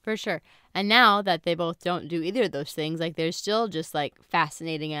 Yeah, for sure. And now that they both don't do either of those things, like they're still just like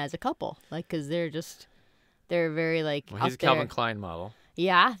fascinating as a couple, like because they're very like Well, he's a out there. Calvin Klein model.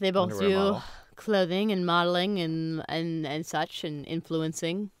 Yeah, they both Underwear do model. clothing and modeling and such and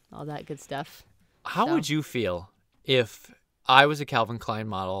influencing, all that good stuff. How So- would you feel if I was a Calvin Klein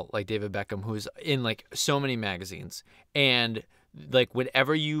model like David Beckham, who's in like so many magazines, and like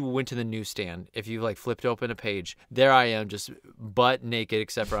whenever you went to the newsstand, if you like flipped open a page, there I am just butt naked,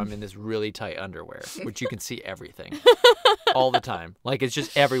 except for I'm in this really tight underwear, which you can see everything all the time. Like it's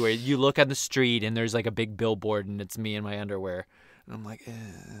just everywhere. You look on the street and there's like a big billboard and it's me in my underwear. And I'm like,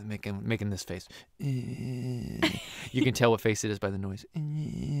 making this face. You can tell what face it is by the noise. I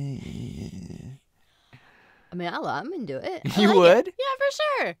mean, I'm into it. You would? Yeah,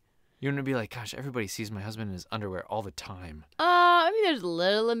 for sure. You're gonna be like, gosh, everybody sees my husband in his underwear all the time. I mean, there's a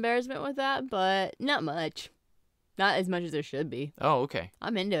little embarrassment with that, but not much. Not as much as there should be. Oh, okay.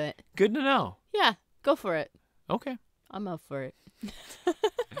 I'm into it. Good to know. Yeah, go for it. Okay. I'm up for it.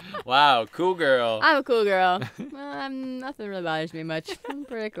 Wow, cool girl. I'm a cool girl. Nothing really bothers me much. I'm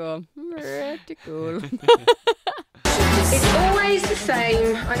pretty cool. Pretty cool. It's always the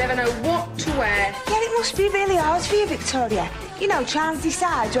same. I never know what to wear. Yeah, it must be really hard for you, Victoria. You know, trying to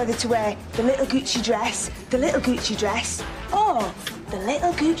decide whether to wear the little Gucci dress, or the little Gucci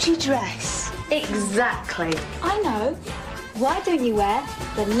dress. Exactly. I know. Why don't you wear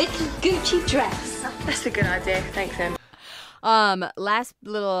the little Gucci dress? That's a good idea. Thanks, Em. Last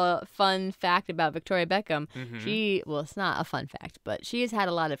little fun fact about Victoria Beckham. Well, it's not a fun fact, but she has had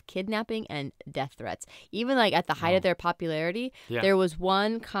a lot of kidnapping and death threats. Even like at the height of their popularity, there was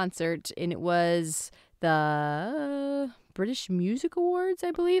one concert, and it was the British Music Awards, I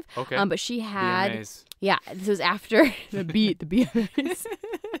believe. Okay. But she had, BMAs. yeah, this was after the BMAs.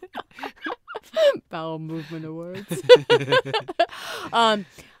 Bowel Movement Awards.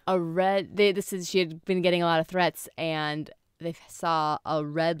 She had been getting a lot of threats, and they saw a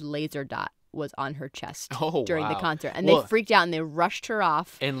red laser dot was on her chest during the concert, and they freaked out and they rushed her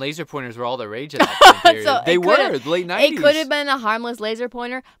off. And laser pointers were all the rage at that time period. So they were the late 90s. It could have been a harmless laser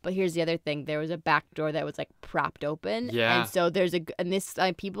pointer, but here's the other thing: there was a back door that was like propped open, and so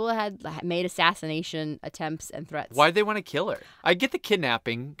people had made assassination attempts and threats. Why'd they want to kill her? I get the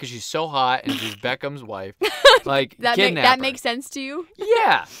kidnapping because she's so hot and she's Beckham's wife. Like that makes sense to you?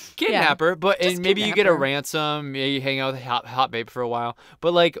 Yeah, kidnap her, but and maybe you kidnap get her. a ransom. Maybe you hang out with hot babe for a while.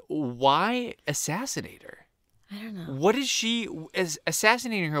 But like, why assassinate her? I don't know. What is she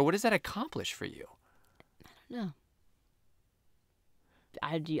assassinating her? What does that accomplish for you? No.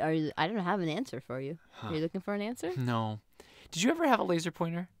 I don't have an answer for you. Are you looking for an answer? No. Did you ever have a laser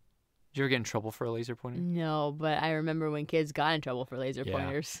pointer? Did you ever get in trouble for a laser pointer? No, but I remember when kids got in trouble for laser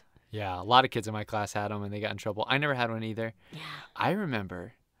pointers. Yeah, a lot of kids in my class had them and they got in trouble. I never had one either. Yeah. I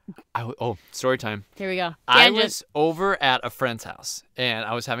remember. Story time. Here we go. I was over at a friend's house and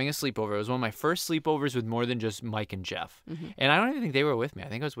I was having a sleepover. It was one of my first sleepovers with more than just Mike and Jeff. And I don't even think they were with me. I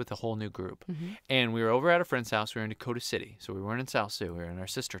think I was with a whole new group. And we were over at a friend's house. We were in Dakota City. So we weren't in South Sioux. We were in our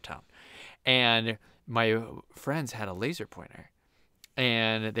sister town. And my friends had a laser pointer.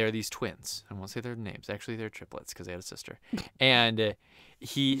 And they're these twins. I won't say their names. Actually, they're triplets because they had a sister. And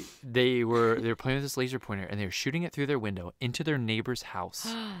they were playing with this laser pointer, and they were shooting it through their window into their neighbor's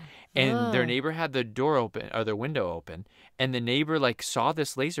house. And their neighbor had the door open or the window open, and the neighbor like saw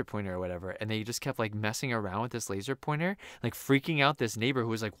this laser pointer or whatever, and they just kept like messing around with this laser pointer, like freaking out this neighbor who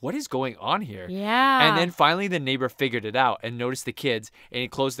was like, "What is going on here?" Yeah. And then finally the neighbor figured it out and noticed the kids, and he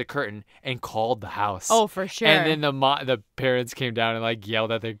closed the curtain and called the house. Oh, for sure. And then the parents came down and like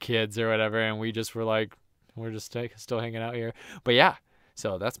yelled at their kids or whatever, and we just were like, we're just still hanging out here. But yeah,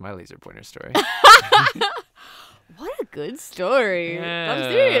 so that's my laser pointer story. What a good story. Yeah, I'm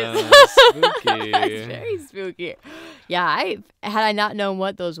serious. spooky. It's very spooky. Yeah, had I not known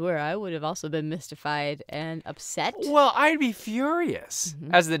what those were, I would have also been mystified and upset. Well, I'd be furious.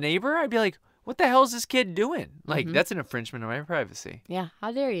 As the neighbor, I'd be like, what the hell is this kid doing? Like, that's an infringement of my privacy. Yeah,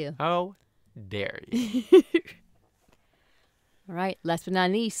 how dare you? How dare you? All right, last but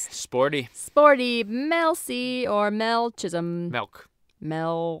not least. Sporty. Mel C or Mel Chisholm.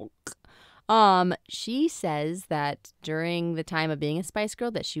 Milk. She says that during the time of being a Spice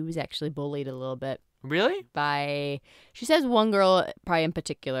Girl that she was actually bullied a little bit. Really? She says one girl probably in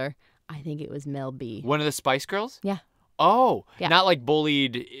particular. I think it was Mel B. One of the Spice Girls? Yeah. Oh, yeah. Not like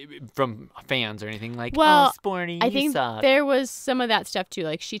bullied from fans or anything like, well, Sporty, I think suck. there was some of that stuff too.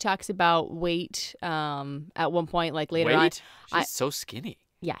 Like she talks about weight at one point, like later on. She's so skinny.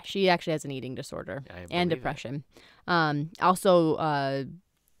 Yeah, she actually has an eating disorder and depression. That.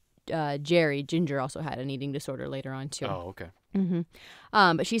 Ginger also had an eating disorder later on too. Oh, okay.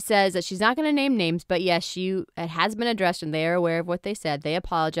 But she says that she's not going to name names, but yes, it has been addressed and they are aware of what they said. They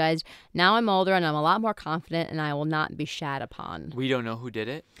apologized. Now I'm older and I'm a lot more confident and I will not be shat upon. We don't know who did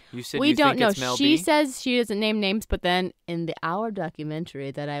it? You said we you don't think know. It's Mel She B? says she doesn't name names, but then in the Hour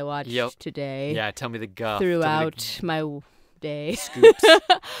documentary that I watched today. Yeah, tell me the guff. Throughout my day. Scoops.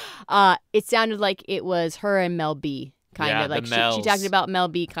 It sounded like it was her and Mel B kind Yeah, of like the she Mels. talked about Mel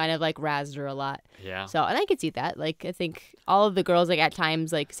B kind of like razzed her a lot. Yeah. So, and I could see that. Like, I think all of the girls like at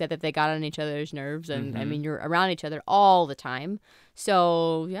times like said that they got on each other's nerves, and I mean, you're around each other all the time.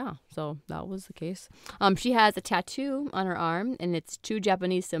 So yeah, so that was the case. She has a tattoo on her arm, and it's 2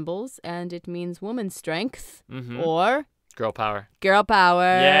 Japanese symbols, and it means woman's strength or Girl power. girl power.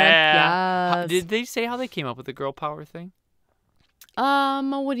 Yeah. Yes. Did they say how they came up with the girl power thing?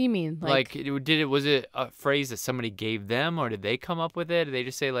 What do you mean? Like, was it a phrase that somebody gave them, or did they come up with it? Did they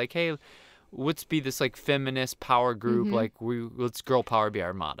just say like, hey, let's be this like feminist power group, like let's girl power be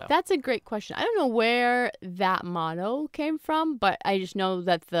our motto? That's a great question. I don't know where that motto came from, but I just know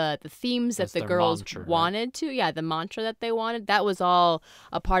that the themes That's that the their girls mantra, right? wanted to, the mantra that they wanted, that was all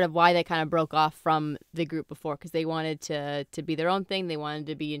a part of why they kind of broke off from the group before, because they wanted to be their own thing. They wanted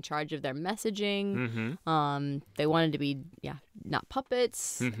to be in charge of their messaging. They wanted to be not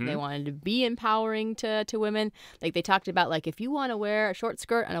puppets. They wanted to be empowering to women. Like they talked about, like, if you want to wear a short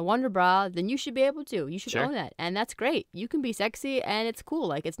skirt and a Wonder Bra, then you should be able to. You should Sure. own that, and that's great. You can be sexy, and it's cool.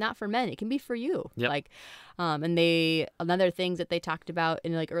 Like, it's not for men. It can be for you. Yep. Like, and they another things that they talked about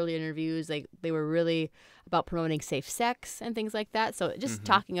in like early interviews, like they were really about promoting safe sex and things like that. So just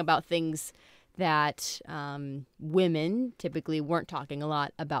talking about things that women typically weren't talking a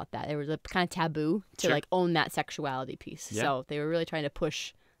lot about. That there was a kind of taboo to Sure. like own that sexuality piece. Yeah. So they were really trying to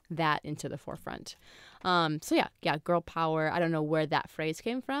push that into the forefront. So yeah, girl power. I don't know where that phrase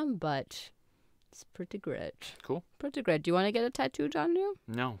came from, but it's pretty great. Cool. Pretty great. Do you want to get a tattoo, John? Do?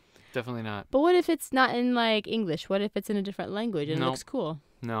 No, definitely not. But what if it's not in like English? What if it's in a different language and it Nope. looks cool?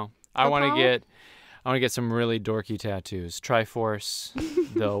 No, I Girl want to power? get some really dorky tattoos. Triforce,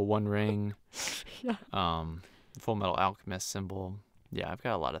 the One Ring, Full Metal Alchemist symbol. Yeah, I've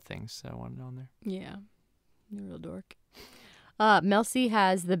got a lot of things that I wanted on there. Yeah, you're a real dork. Mel C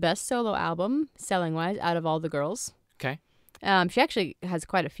has the best solo album selling wise out of all the girls. Okay. She actually has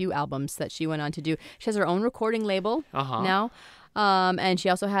quite a few albums that she went on to do. She has her own recording label now. And she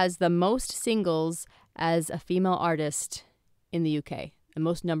also has the most singles as a female artist in the UK. The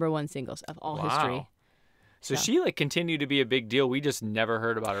most #1 singles of all history. So she like continued to be a big deal. We just never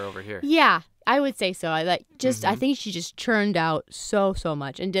heard about her over here. Yeah, I would say so. I think she just churned out so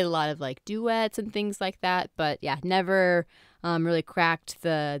much and did a lot of like duets and things like that. But yeah, never really cracked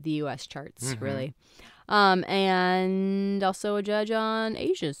the US charts really. And also a judge on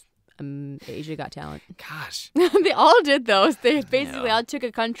Asia Got Talent. Gosh, They all did those. They basically all took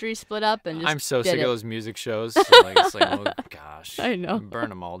a country, split up, and just I'm so did sick it. of those music shows. So, like, it's like, oh gosh, I know. burn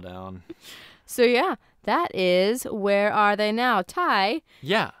them all down. So yeah, that is Where Are They Now? Ty,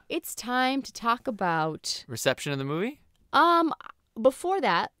 Yeah, it's time to talk about reception of the movie. before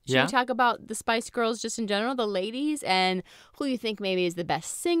that, should Yeah. we talk about the Spice Girls just in general, the ladies, and who you think maybe is the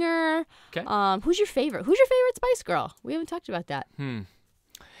best singer? Okay. Who's your favorite? Who's your favorite Spice Girl? We haven't talked about that.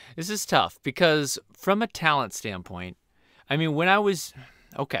 This is tough because from a talent standpoint, I mean, when I was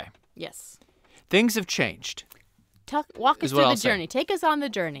Yes. things have changed. Walk us Is through what the I'll say. journey. Take us on the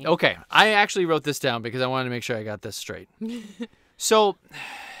journey. Okay, I actually wrote this down because I wanted to make sure I got this straight. So,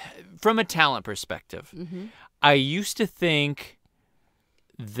 from a talent perspective, I used to think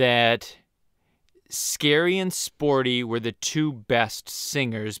that Scary and Sporty were the 2 best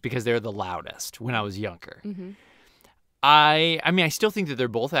singers because they're the loudest when I was younger. I mean, I still think that they're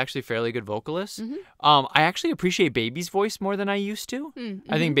both actually fairly good vocalists. I actually appreciate Baby's voice more than I used to.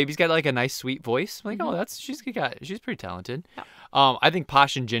 I think Baby's got like a nice, sweet voice. I'm like, oh, she's pretty talented. I think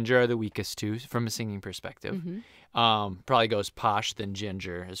Posh and Ginger are the weakest too from a singing perspective. Probably goes Posh then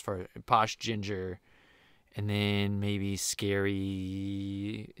Ginger as far Posh, Ginger, and then maybe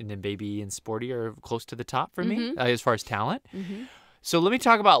Scary, and then Baby and Sporty are close to the top for me as far as talent. So let me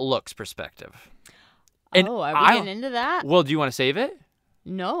talk about looks perspective. And are we getting into that? Well, do you want to save it?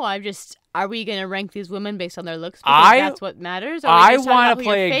 No, are we going to rank these women based on their looks because that's what matters? Or are we I just talking want about to who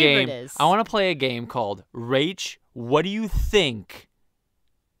your play a favorite game. is? I want to play a game called Rach. What do you think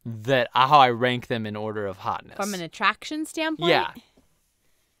that how I rank them in order of hotness? From an attraction standpoint? Yeah.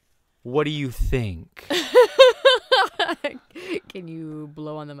 What do you think? Can you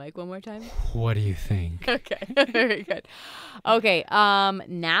blow on the mic one more time? What do you think? Okay. Very good. Okay.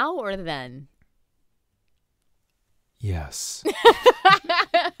 Now or then? Yes.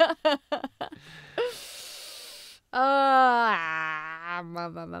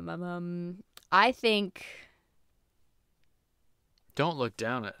 I think Don't look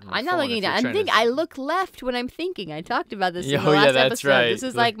down at my I'm not phone looking if you're down. trying to- I look left when I'm thinking. I talked about this in Oh, the last yeah, that's episode. right. This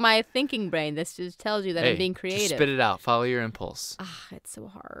is like my thinking brain. This just tells you that Hey, I'm being just creative. spit it out. Follow your impulse. It's so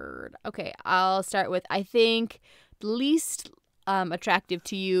hard. Okay, I'll start with I think the least attractive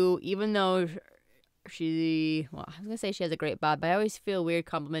to you, even though well, I was gonna say she has a great bod, but I always feel weird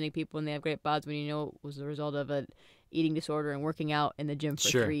complimenting people when they have great bods when you know it was the result of an eating disorder and working out in the gym for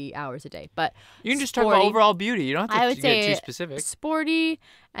 3 hours a day. But you can just talk about overall beauty. You don't have to get too specific. Sporty,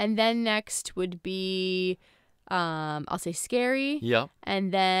 and then next would be, I'll say scary. Yep.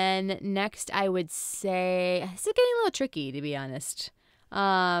 And then next I would say, this is getting a little tricky to be honest.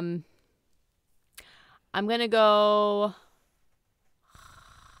 I'm gonna go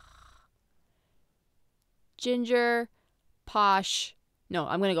ginger, posh. No,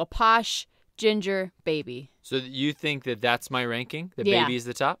 I'm going to go posh, ginger, baby. So you think that that's my ranking? That Yeah. baby is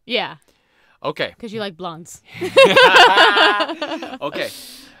the top? Yeah. Okay. Because you like blondes. Okay.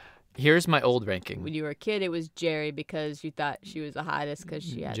 Here's my old ranking. When you were a kid, it was Jerry because you thought she was the hottest because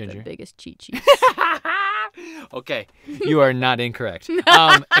she had Ginger. the biggest cheat. Okay. You are not incorrect. In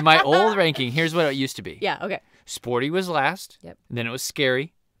my old ranking, here's what it used to be. Yeah, okay. Sporty was last. Yep. Then it was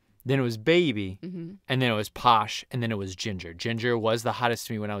scary. Then it was baby. Mm-hmm. And then it was posh. And then it was ginger. Ginger was the hottest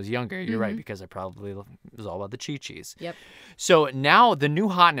to me when I was younger. You're right, because I probably it was all about the chi-chis. Yep. So now the new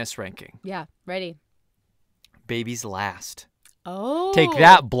hotness ranking. Yeah, ready. Baby's last. Oh. Take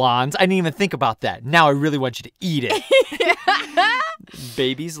that, blondes. I didn't even think about that. Now I really want you to eat it.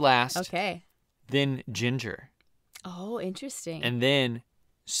 Baby's last. Okay. Then ginger. Oh, interesting. And then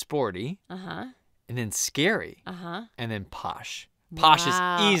sporty. Uh-huh. And then scary. Uh-huh. And then posh. Posh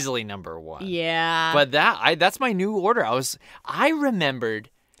Wow. is easily number one. Yeah. But that's my new order. I remembered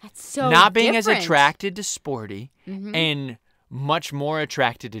that's so not being as different. attracted to sporty Mhm. and much more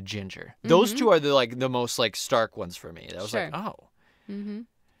attracted to ginger. Those two are the most stark ones for me. I was Sure. like, oh. Mm-hmm.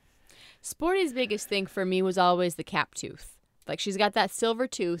 Sporty's biggest thing for me was always the cap tooth. Like she's got that silver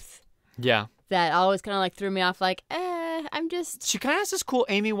tooth Yeah. that always kind of threw me off. Like, I'm just. She kind of has this cool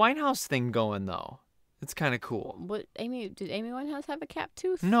Amy Winehouse thing going though. It's kind of cool. What did Amy Winehouse have a cap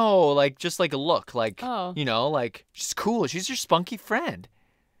tooth? No, just a look, Oh. She's cool. She's your spunky friend.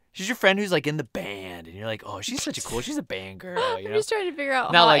 She's your friend who's in the band, and you're like, oh, she's such a cool. She's a band girl. You know? I'm just trying to figure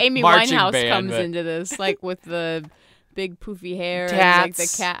out Not how like Amy marching Winehouse band, comes but- into this, with the big poofy hair, Tats. and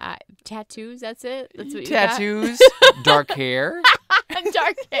the cat tattoos. That's it. That's what you Tattoos, dark hair, got?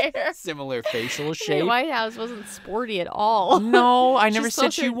 Dark hair. similar facial Amy shape. Winehouse wasn't sporty at all. No, I never She's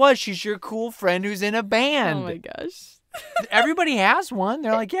said she was. She's your cool friend who's in a band. Oh my gosh. Everybody has one.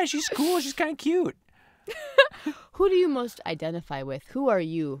 They're like, yeah, she's cool. She's kind of cute. Who do you most identify with? Who are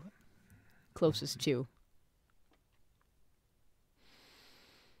you closest to?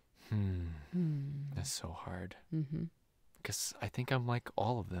 That's so hard. Mm-hmm. Because I think I'm like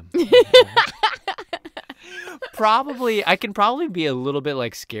all of them. I can probably be a little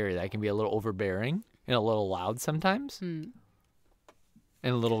bit scary. I can be a little overbearing and a little loud sometimes. And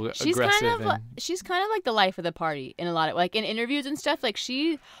a little aggressive. She's kind of like the life of the party in a lot of in interviews and stuff. I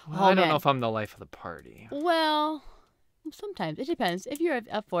don't know if I'm the life of the party. Well, sometimes it depends if you're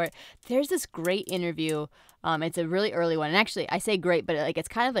up for it. There's this great interview. It's a really early one, and actually, I say great, but it's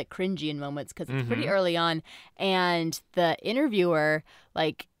kind of cringy in moments because it's pretty early on, and the interviewer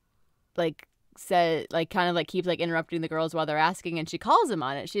said keeps interrupting the girls while they're asking, and she calls him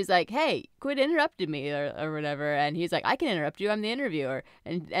on it. She's like, "Hey, quit interrupting me," or whatever, and he's like, "I can interrupt you. I'm the interviewer,"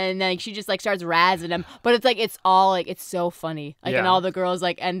 and then she just starts razzing him, but it's all it's so funny, and all the girls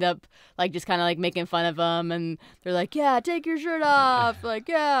end up just kind of making fun of him, and they're like, "Yeah, take your shirt off,"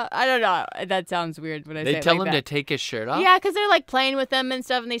 yeah, I don't know, that sounds weird when I say They it tell like him that. to take his shirt off? Yeah, because they're playing with them and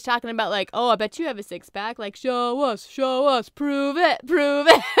stuff, and he's talking about oh, I bet you have a six pack. Show us, prove it.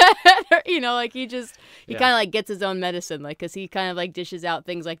 He kind of gets his own medicine, because he kind of dishes out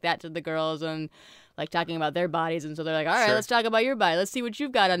things like that to the girls and talking about their bodies, and so they're like, all right, Sure. let's talk about your body. Let's see what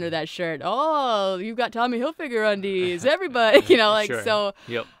you've got under that shirt. Oh, you've got Tommy Hilfiger undies. Everybody, Sure. so.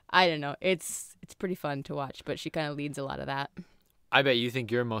 Yep. I don't know. It's pretty fun to watch, but she kind of leads a lot of that. I bet you think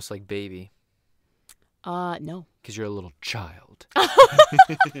you're most like baby No. because you're a little child.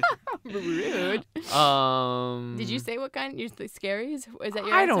 Rude. Did you say what kind? You're scary? Is that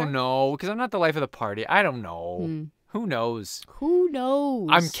your I answer? don't know because I'm not the life of the party. I don't know. Who knows? Who knows?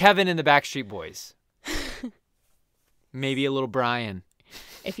 I'm Kevin in the Backstreet Boys. Maybe a little Brian.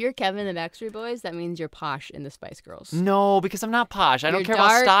 If you're Kevin in the Backstreet Boys, that means you're posh in the Spice Girls. No, because I'm not posh. I don't You're care about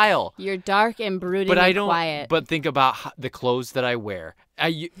dark, style. You're dark and brooding But and I don't. quiet. But think about the clothes that I wear.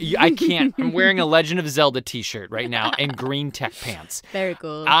 I can't. I'm wearing a Legend of Zelda T-shirt right now and green tech pants. Very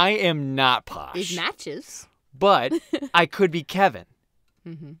cool. I am not posh. It matches. But I could be Kevin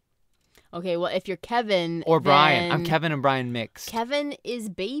Okay, well, if you're Kevin or Brian. then I'm Kevin and Brian mixed. Kevin is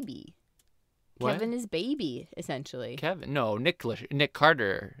baby. What? Kevin is baby, essentially. Kevin. No, Nick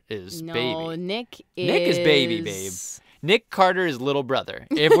Carter is No, baby. Nick is... Nick is baby, babe. Nick Carter is little brother.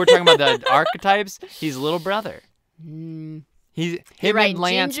 If we're talking about the archetypes, he's little brother. Him right. and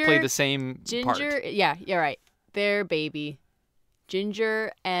Lance Ginger- play the same part. Yeah, you're right. They're baby.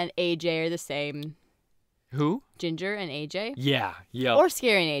 Ginger and AJ are the same. Who? Ginger and AJ? Yeah, yep. Or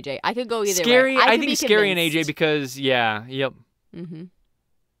Scary and AJ. I could go either Scary, way. I think Scary and AJ because, yep. Mm-hmm.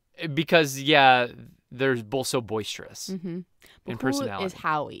 Because, they're both so boisterous in personality. Who is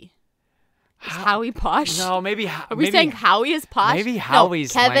Howie? Is Howie posh? No, maybe. Are we saying Howie is posh? Maybe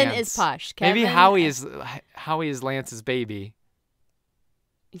Howie's no, Kevin Lance. is posh. Maybe Kevin Howie is Lance's baby.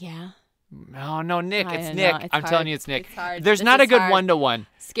 Yeah. Oh, no, Nick. I It's don't Nick. know. It's I'm hard. telling you, it's Nick. It's hard. There's This not a is good hard. one-to-one.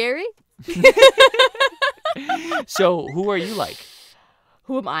 Scary? So, who are you like?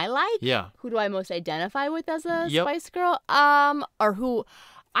 Who am I like? Yeah. Who do I most identify with as a Yep. Spice Girl? Or who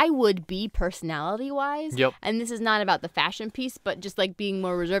I would be personality-wise. Yep. And this is not about the fashion piece, but just like being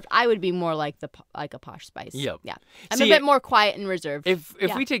more reserved. I would be more like a posh Spice. Yep. Yeah. I'm See, a bit more quiet and reserved. If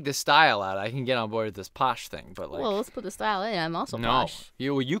Yeah. we take the style out, I can get on board with this posh thing. But like, Well, let's put the style in. I'm also no, posh.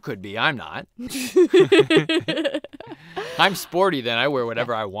 you could be. I'm not. I'm sporty. Then I wear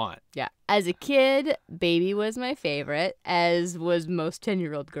whatever I want. Yeah. As a kid, Baby was my favorite, as was most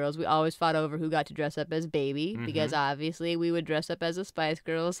 10-year-old girls. We always fought over who got to dress up as Baby because obviously we would dress up as the Spice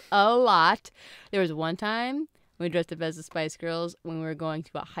Girls a lot. There was one time we dressed up as the Spice Girls when we were going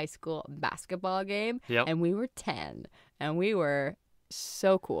to a high school basketball game, and we were 10, and we were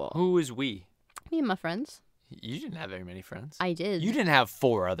so cool. Who is we? Me and my friends. You didn't have very many friends. I did. You didn't have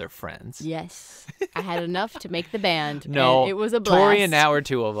 4 other friends. Yes. I had enough to make the band. No. And it was a blast. Tori and Nat were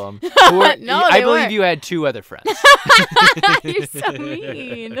 2 of them. No, I they believe were. you had 2 other friends. You're so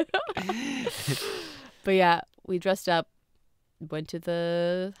mean. But yeah, we dressed up, went to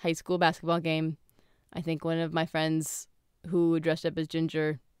the high school basketball game. I think one of my friends who dressed up as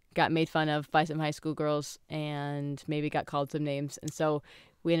Ginger got made fun of by some high school girls and maybe got called some names. And so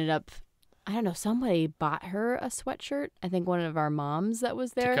we ended up, I don't know, somebody bought her a sweatshirt. I think one of our moms that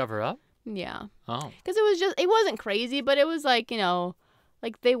was there. To cover up? Yeah. Oh. Because it wasn't crazy, but it was like,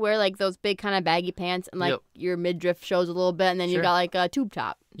 like they wear like those big kind of baggy pants and like your midriff shows a little bit and then you Sure. got like a tube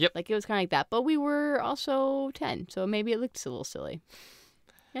top. Yep. Like it was kind of like that. But we were also 10, so maybe it looked a little silly.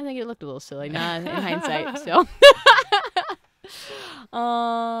 I think it looked a little silly, not in hindsight. So,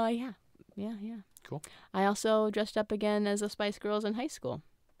 yeah. Cool. I also dressed up again as the Spice Girls in high school.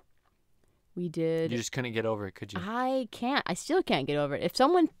 We did. You just couldn't get over it, could you? I can't. I still can't get over it. If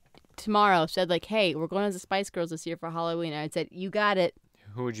someone tomorrow said like, "Hey, we're going as the Spice Girls this year for Halloween," I'd say, "You got it.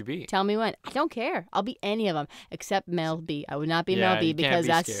 Who would you be? Tell me when." I don't care. I'll be any of them except Mel B. I would not be Yeah, Mel B you can't because be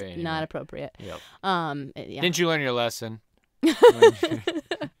that's scary anymore. not appropriate. Yep. Yeah. Didn't you learn your lesson?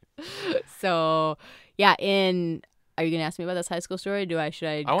 So, yeah. Are you gonna ask me about this high school story? Should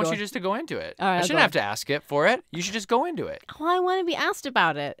I? I want you just to go into it. All right, I I'll shouldn't go. have to ask it for it. You should just go into it. Well, I want to be asked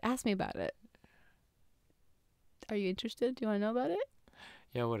about it. Ask me about it. Are you interested? Do you want to know about it?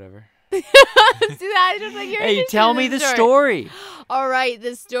 Yeah, whatever. See that? Just like you're Hey, interested tell in me the the story. All right,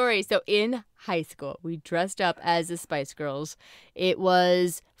 the story. So in high school, we dressed up as the Spice Girls. It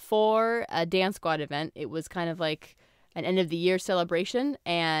was for a dance squad event. It was kind of like an end of the year celebration,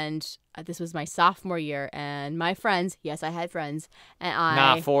 and this was my sophomore year. And my friends, yes, I had friends, and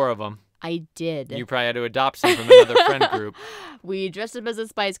Not 4 of them. I did. You probably had to adopt some from another friend group. We dressed up as the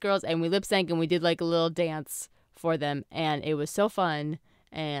Spice Girls, and we lip sync, and we did like a little dance for them, and it was so fun.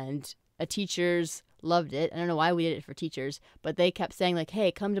 And teachers loved it. I don't know why we did it for teachers, but they kept saying like,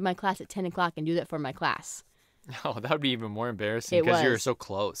 "Hey, come to my class at 10 o'clock and do that for my class." Oh, that would be even more embarrassing It because you were was. so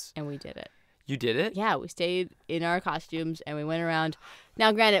close. And we did it. You did it? Yeah, we stayed in our costumes and we went around.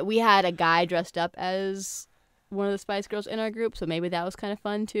 Now, granted, we had a guy dressed up as one of the Spice Girls in our group, so maybe that was kind of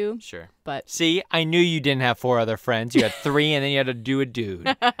fun too. Sure. But See, I knew you didn't have 4 other friends. You had 3, and then you had to do a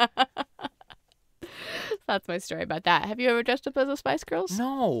dude. that's my story about that. Have you ever dressed up as the Spice Girls?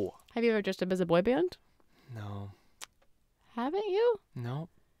 No. Have you ever dressed up as a boy band? No. Haven't you? No.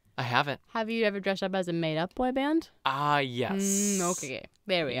 I haven't. Have you ever dressed up as a made-up boy band? Yes. Okay.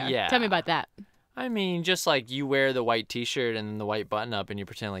 There we are. Yeah. Tell me about that. I mean, just like you wear the white T-shirt and the white button-up and you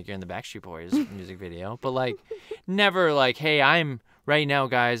pretend like you're in the Backstreet Boys music video. But, like, never like, hey, right now,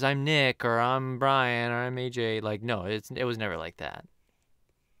 guys, I'm Nick or I'm Brian or I'm AJ. Like, no, it was never like that.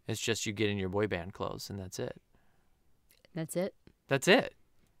 It's just you get in your boy band clothes and that's it. That's it? That's it.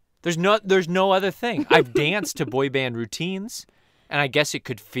 There's no other thing. I've danced to boy band routines, and I guess it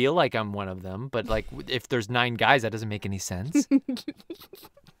could feel like I'm one of them. But, like, if there's 9 guys, that doesn't make any sense.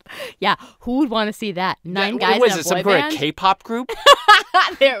 Yeah, who would want to see that? 9 guys What in is a it, some boy sort band? of K-pop group?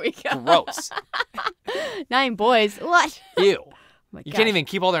 There we go. Gross. 9 boys. What? Ew. My You gosh, can't even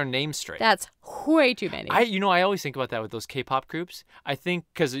keep all their names straight. That's way too many. I always think about that with those K-pop groups. I think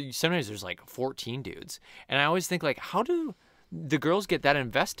because sometimes there's like 14 dudes, and I always think like, how do the girls get that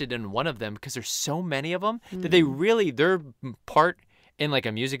invested in one of them? Because there's so many of them that their part in like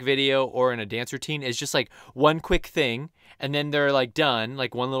a music video or in a dance routine is just like one quick thing, and then they're like done,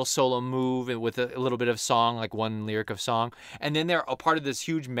 like one little solo move with a little bit of song, like one lyric of song, and then they're a part of this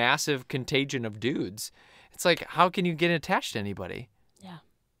huge, massive contagion of dudes. It's like, how can you get attached to anybody? Yeah,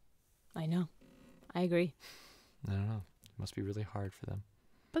 I know. I agree. I don't know. It must be really hard for them.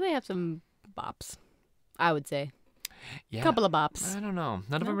 But they have some bops, I would say. Yeah. A couple of bops. I don't know.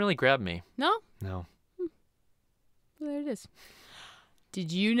 None of them really grab me. No? No. Well, there it is.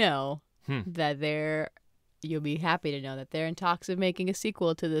 Did you know that you'll be happy to know that they're in talks of making a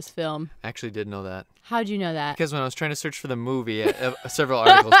sequel to this film? I actually did know that. How'd you know that? Because when I was trying to search for the movie, several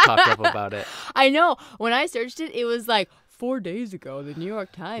articles popped up about it. I know. When I searched it, it was like 4 days ago, the New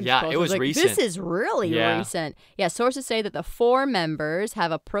York Times. Yeah, posted. it was like, recent. This is really recent. Yeah, sources say that the 4 members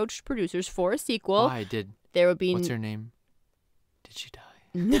have approached producers for a sequel. Why did? There would be. What's her name? Did she die?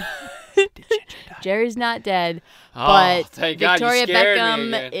 Did Ginger die? Jerry's not dead, Oh, but thank God, you Victoria scared me Beckham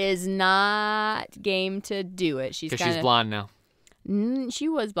again. is not game to do it. Because she's blonde now. She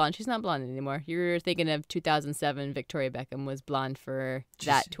was blonde. She's not blonde anymore. You're thinking of 2007. Victoria Beckham was blonde for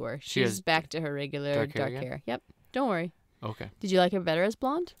that tour. She's back to her regular dark hair. Yep. Don't worry. Okay. Did you like her better as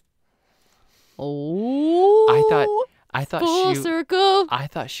blonde? Oh. I thought full circle. I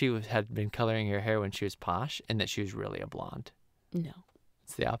thought she had been coloring her hair when she was posh, and that she was really a blonde. No.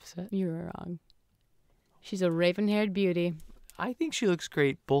 It's the opposite. You're wrong. She's a raven-haired beauty. I think she looks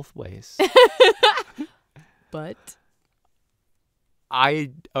great both ways. But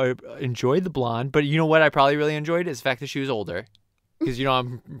I enjoyed the blonde, but you know what I probably really enjoyed is the fact that she was older. Because,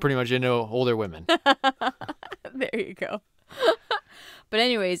 I'm pretty much into older women. There you go. But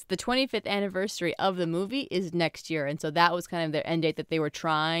anyways, the 25th anniversary of the movie is next year. And so that was kind of their end date that they were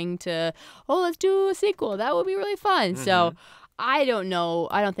trying to, let's do a sequel. That would be really fun. Mm-hmm. So I don't know.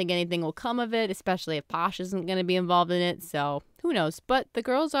 I don't think anything will come of it, especially if Posh isn't going to be involved in it. So who knows? But the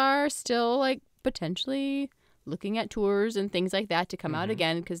girls are still like potentially looking at tours and things like that to come out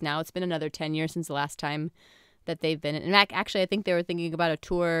again, because now it's been another 10 years since the last time that they've been. And actually, I think they were thinking about a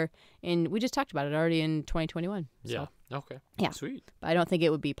tour we just talked about it already in 2021. So. Yeah. Okay. Yeah. Sweet. But I don't think it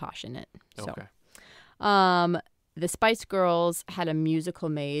would be Posh in it. So. Okay. The Spice Girls had a musical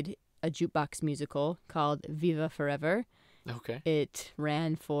made, a jukebox musical called Viva Forever. Okay. It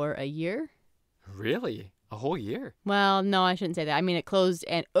ran for a year. Really? A whole year? Well, no, I shouldn't say that. I mean,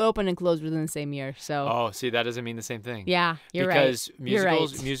 it opened and closed within the same year. So. Oh, see, that doesn't mean the same thing. Yeah, you're because right.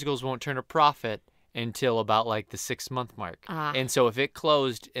 Because musicals won't turn a profit until about like the 6-month mark. And so if it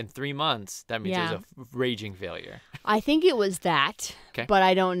closed in 3 months, that means it was a raging failure. I think it was that, but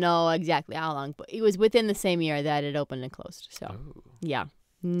I don't know exactly how long. But it was within the same year that it opened and closed. So, yeah,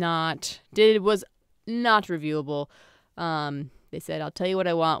 it was not reviewable. They said, I'll tell you what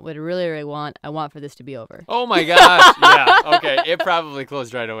I want, what I really, really want. I want for this to be over. Oh, my gosh. Yeah. Okay. It probably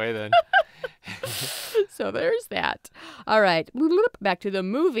closed right away then. So there's that. All right. Back to the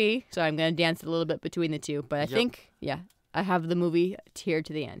movie. So I'm going to dance a little bit between the two. But I think, I have the movie here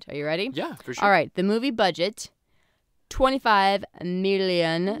to the end. Are you ready? Yeah, for sure. All right. The movie budget, $25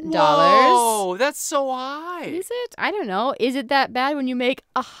 million. Whoa, that's so high. Is it? I don't know. Is it that bad when you make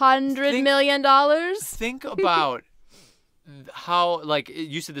 $100 million? Think about how, like,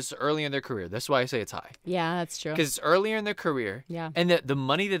 you said this early in their career. That's why I say it's high. Yeah, that's true. Because it's earlier in their career. Yeah. And the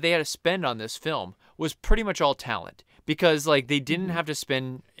money that they had to spend on this film was pretty much all talent. Because, like, they didn't have to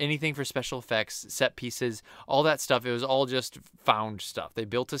spend anything for special effects, set pieces, all that stuff. It was all just found stuff. They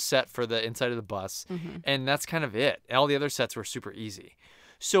built a set for the inside of the bus, and that's kind of it. And all the other sets were super easy.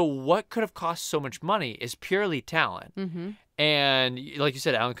 So what could have cost so much money is purely talent. And like you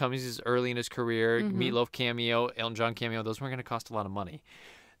said, Alan Cummings is early in his career. Meatloaf cameo, Elton John cameo, those weren't going to cost a lot of money.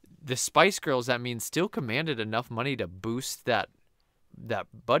 The Spice Girls, that means, still commanded enough money to boost that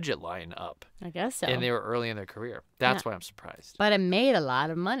budget line up. I guess so. And they were early in their career. That's why I'm surprised. But it made a lot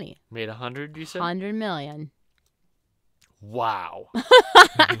of money. Made 100, you said? $100 million. Wow.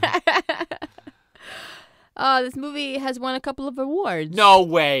 This movie has won a couple of awards. No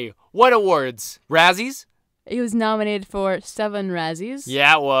way. What awards? Razzies? It was nominated for 7 Razzies.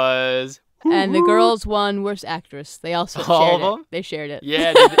 Yeah, it was. And the girls won Worst Actress. They also shared it. They shared it.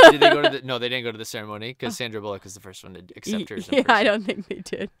 Yeah. Did they go to the... No, they didn't go to the ceremony because Sandra Bullock was the first one to accept hers. Yeah, I don't think they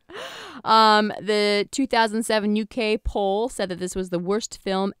did. The 2007 UK poll said that this was the worst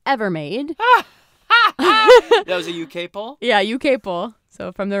film ever made. That was a UK poll? Yeah, UK poll.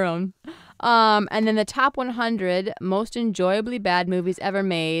 So from their own. And then the top 100 most enjoyably bad movies ever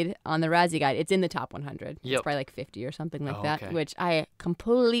made on the Razzie Guide. It's in the top 100. Yep. It's probably like 50 or something like that, okay. which I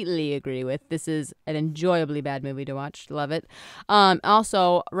completely agree with. This is an enjoyably bad movie to watch. Love it.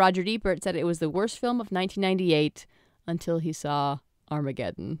 Also, Roger Ebert said it was the worst film of 1998 until he saw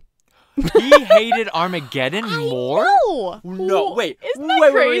Armageddon. He hated Armageddon more? No, wait. Isn't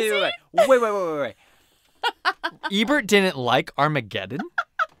that crazy? Wait. Ebert didn't like Armageddon?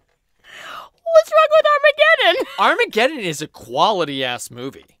 What's wrong with Armageddon? Armageddon is a quality-ass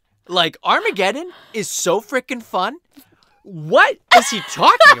movie. Like, Armageddon is so freaking fun. What is he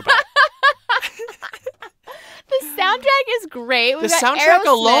talking about? The soundtrack is great. The soundtrack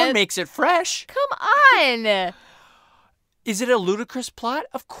alone makes it fresh. Come on. Is it a ludicrous plot?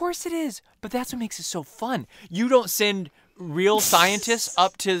 Of course it is. But that's what makes it so fun. You don't send real scientists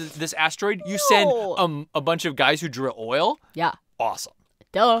up to this asteroid. You send a bunch of guys who drill oil. Yeah. Awesome.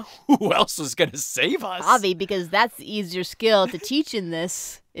 Duh. Who else was going to save us? Bobby, because that's the easier skill to teach in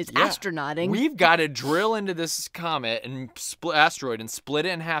this is astronauting. We've got to drill into this comet and asteroid and split it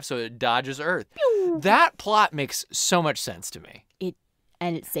in half so it dodges Earth. That plot makes so much sense to me.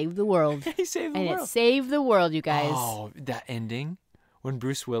 And it saved the world. He saved the world. And it saved the world, you guys. Oh, that ending when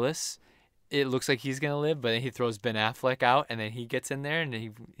Bruce Willis, it looks like he's going to live, but then he throws Ben Affleck out, and then he gets in there, and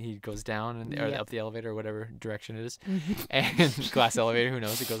he goes down and or up the elevator or whatever direction it is. And glass elevator, who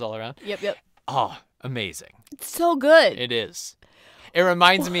knows? It goes all around. Yep. Oh, amazing. It's so good. It is. It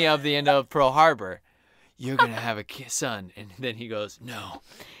reminds me of the end of Pearl Harbor. You're going to have a son. And then he goes, no,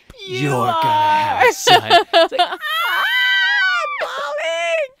 you're going to have a son. It's like,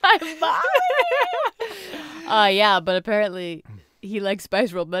 I'm bawling. Yeah, but apparently he likes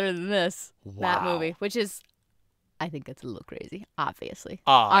Spice World better than this. That movie, which is, I think that's a little crazy, obviously.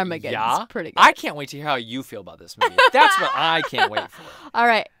 Armageddon's pretty good. I can't wait to hear how you feel about this movie. That's what I can't wait for. All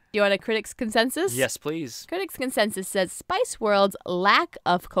right. Do you want a critic's consensus? Yes, please. Critics' consensus says Spice World's lack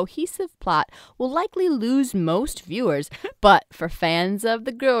of cohesive plot will likely lose most viewers, but for fans of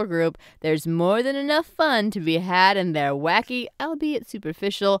the girl group, there's more than enough fun to be had in their wacky, albeit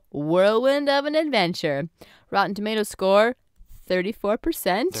superficial, whirlwind of an adventure. Rotten Tomatoes score,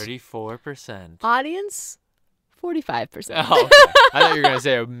 34%. 34%. Audience, 45%. Oh, okay. I thought you were going to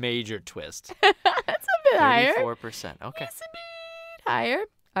say a major twist. That's a bit higher. 34%. Okay. It's a bit higher.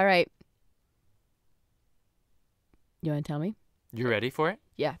 All right. You want to tell me? You ready for it?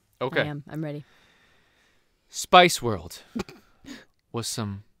 Yeah. Okay. I am. I'm ready. Spice World was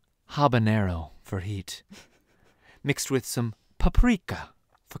some habanero for heat, mixed with some paprika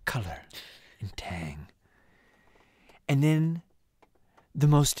for color and tang. And then the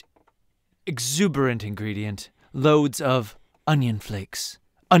most exuberant ingredient, loads of onion flakes,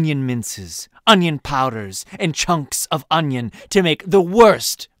 onion minces, onion powders, and chunks of onion to make the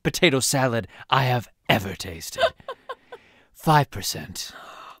worst potato salad I have ever tasted. 5%.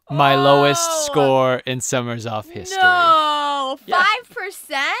 My lowest score in Summers Off history. No,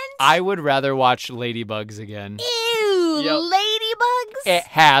 5%? I would rather watch Ladybugs again. Ew, Yep. Ladybugs? It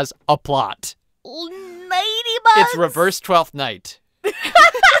has a plot. Ladybugs? It's Reverse 12th Night.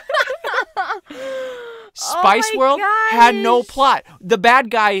 Spice World had no plot. The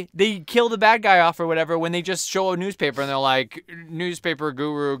bad guy, they kill the bad guy off or whatever when they just show a newspaper and they're like, newspaper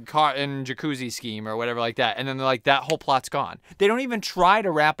guru caught in jacuzzi scheme or whatever like that. And then they're like, that whole plot's gone. They don't even try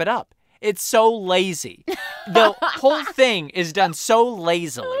to wrap it up. It's so lazy. The whole thing is done so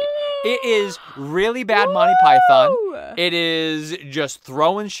lazily. It is really bad Monty Python. It is just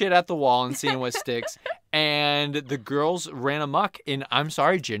throwing shit at the wall and seeing what sticks. And the girls ran amok in, I'm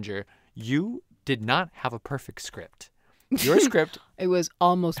sorry, Ginger, you did not have a perfect script. Your script... It was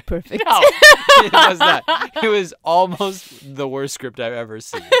almost perfect. No, it was not. It was almost the worst script I've ever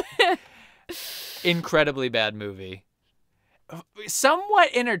seen. Incredibly bad movie.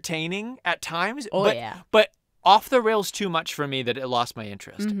 Somewhat entertaining at times. But off the rails too much for me that it lost my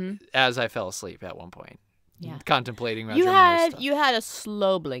interest as I fell asleep at one point. Yeah. Contemplating Roger You Moore's stuff. had a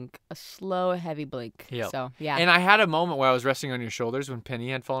slow blink, a slow, heavy blink. Yep. So, yeah. And I had a moment where I was resting on your shoulders when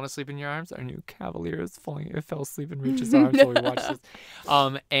Penny had fallen asleep in your arms. Our new Cavalier fell asleep in Reach's arms while we watched this.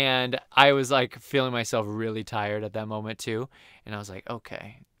 And I was like feeling myself really tired at that moment too. And I was like,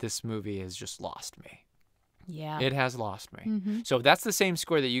 okay, this movie has just lost me. Yeah. It has lost me. So that's the same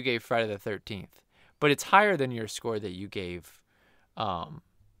score that you gave Friday the 13th. But it's higher than your score that you gave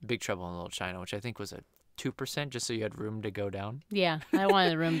Big Trouble in Little China, which I think was a 2%, just so you had room to go down. Yeah, I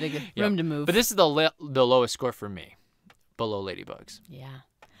wanted room to move. But this is the lowest score for me. below Ladybugs. Yeah.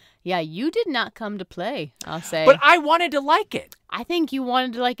 Yeah, you did not come to play, I'll say. But I wanted to like it. I think you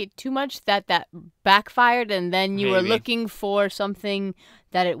wanted to like it too much that backfired, and then you were Maybe. looking for something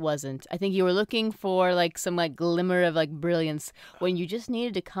that it wasn't. I think you were looking for like some like glimmer of like brilliance when you just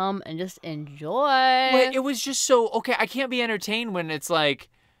needed to come and just enjoy. But it was just so, okay, I can't be entertained when it's like,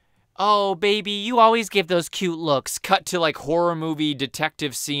 oh, baby, you always give those cute looks. Cut to like horror movie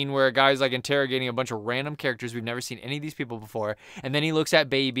detective scene where a guy's like interrogating a bunch of random characters. We've never seen any of these people before. And then he looks at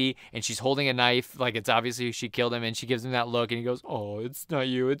baby and she's holding a knife. Like it's obviously she killed him, and she gives him that look and he goes, oh, it's not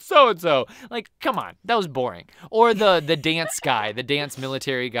you, it's so-and-so. Like, come on, that was boring. Or the dance guy, the dance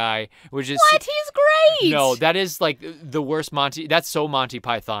military guy, which is... What? He's great! No, that is like the worst Monty... That's so Monty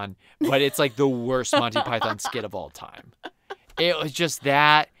Python, but it's like the worst Monty Python skit of all time. It was just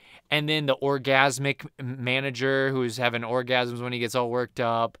that... And then the orgasmic manager who's having orgasms when he gets all worked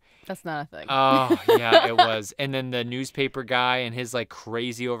up. That's not a thing. Oh, yeah, it was. And then the newspaper guy and his like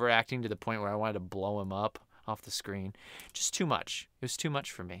crazy overacting to the point where I wanted to blow him up off the screen. Just too much. It was too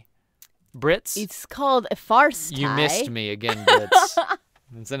much for me. Brits? It's called a farce, You Ty. missed me again, Brits.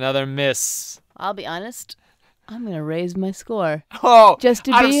 It's another miss. I'll be honest. I'm going to raise my score. Oh, just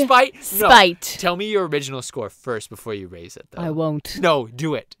to out be of spite? spite. No. Tell me your original score first before you raise it, though. I won't. No,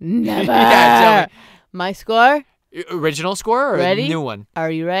 do it. Never. Yeah, tell me. My score? Original score or Ready? a new one?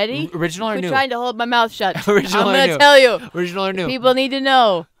 Are you ready? Original or Quit new? trying to hold my mouth shut. Original I'm or going new? to tell you. Original or new? People need to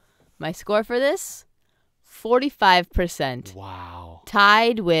know. My score for this? 45%. Wow.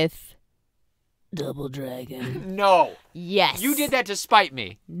 Tied with Double Dragon. No. Yes. You did that to spite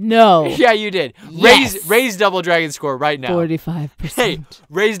me. No. Yeah, you did. Yes. Raise Double Dragon score right now. 45%. Hey,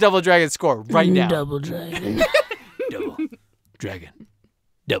 raise Double Dragon score right now. Double Dragon. Double Dragon.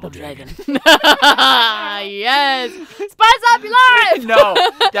 Double Dragon. Yes. Spice up your life. No,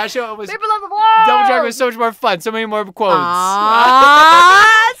 that show was... People of the world. Double Dragon was so much more fun. So many more quotes.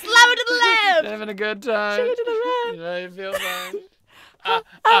 Ah, slam it to the left. Having a good time. Shake it to the right. Yeah, you feel fine.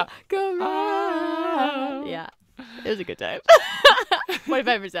 Go round. Yeah. It was a good time.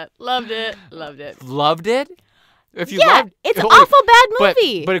 25%. Loved it. Loved it. Loved it? If you Yeah, loved, it's an oh, awful bad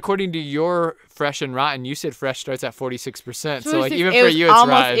movie. But according to your Fresh and Rotten, you said Fresh starts at 46%. So like even It for was you, it's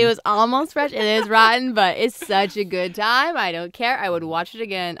almost, rotten. It was almost fresh. It is rotten, but it's such a good time. I don't care. I would watch it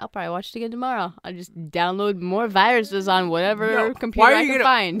again. I'll probably watch it again tomorrow. I'll just download more viruses on whatever computer Why are I you can gonna,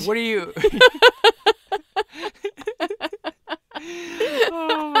 find. What are you?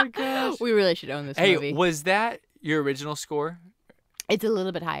 Oh my gosh. We really should own this Hey, movie. was that your original score? It's a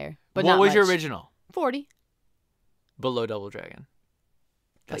little bit higher, but what not was your much. original? 40. Below Double Dragon.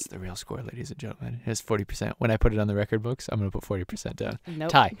 That's the real score, ladies and gentlemen. It has 40%. When I put it on the record books, I'm going to put 40% down.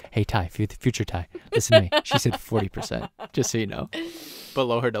 Nope. Ty. Hey, Ty. Future Ty. Listen to me. She said 40%. Just so you know.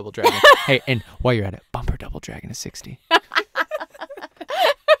 Below her Double Dragon. Hey, and while you're at it, bump her Double Dragon to 60.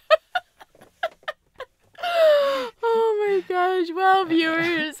 Oh my gosh. Well,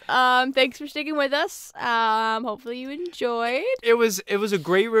 viewers, thanks for sticking with us. Hopefully you enjoyed. It was a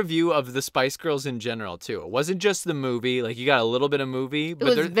great review of the Spice Girls in general too. It wasn't just the movie. Like you got a little bit of movie, but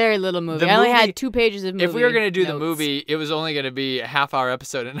It was very little movie. I only had 2 pages of movie. If we were gonna do the notes. movie, it was only gonna be a half-hour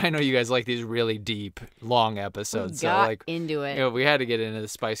episode, and I know you guys like these really deep, long episodes. Got so like into it. You know, we had to get into the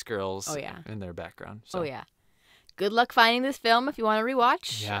Spice Girls. Oh, yeah. And their background. So. Oh yeah. Good luck finding this film if you want to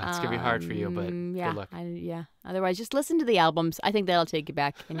rewatch. Yeah, it's gonna be hard for you, but yeah, good luck. Yeah. Otherwise, just listen to the albums. I think that'll take you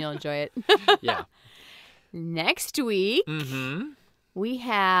back, and you'll enjoy it. Yeah. Next week, we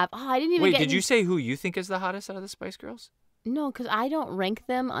have. Oh, I didn't even. Wait, get did you say who you think is the hottest out of the Spice Girls? No, because I don't rank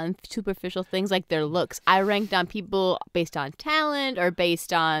them on superficial things like their looks. I ranked on people based on talent or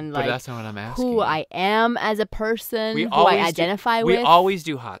based on like But that's not what I'm asking. who I am as a person, We who always I identify with. We always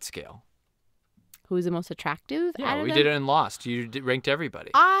do hot scale. Who's the most attractive? out Yeah, of we them? did it in Lost. You ranked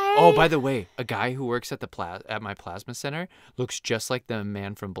everybody. I. Oh, by the way, a guy who works at at my plasma center looks just like the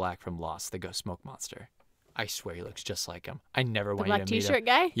man from Black from Lost, the Ghost Smoke Monster. I swear he looks just like him. I never The want black you to meet t-shirt him.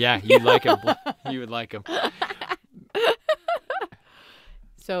 guy? Yeah, you'd like him. You would like him.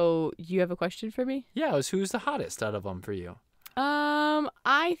 So, you have a question for me? Yeah, it was who's the hottest out of them for you?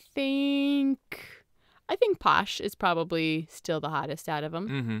 I think Posh is probably still the hottest out of them.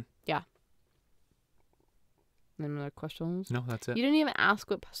 Mm-hmm. Yeah. Any other questions? No, that's it. You didn't even ask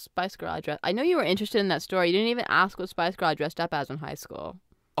what Spice Girl I dressed. I know you were interested in that story. You didn't even ask what Spice Girl I dressed up as in high school.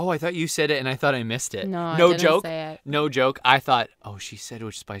 Oh, I thought you said it, and I thought I missed it. No, I no didn't joke. say it. No joke. I thought, oh, she said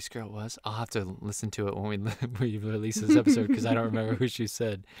which Spice Girl it was. I'll have to listen to it when we release this episode because I don't remember who she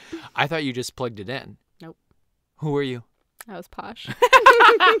said. I thought you just plugged it in. Nope. Who were you? I was Posh.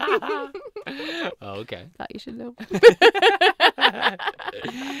 Oh, okay. Thought you should know.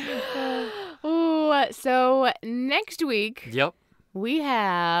 Ooh, so next week Yep.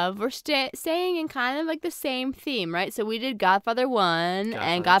 we're staying in kind of like the same theme, right? So we did Godfather 1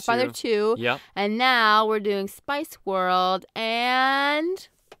 and Godfather 2. Yep. And now we're doing Spice World and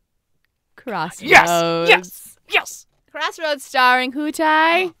Crossroads. Yes. Crossroads starring who,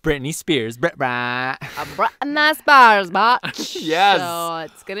 Ty? Britney Spears. Britney Spears, bitch. Yes. So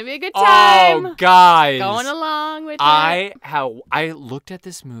it's going to be a good time. Oh, guys. Going along with it. I looked at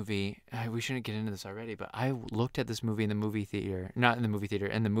this movie. We shouldn't get into this already, but I looked at this movie in the movie theater. Not in the movie theater,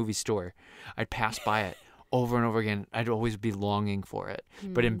 in the movie store. I'd pass by it over and over again. I'd always be longing for it,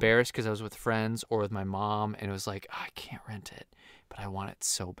 but embarrassed because I was with friends or with my mom, and it was like, I can't rent it, but I want it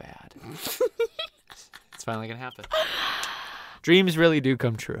so bad. It's finally going to happen. Dreams really do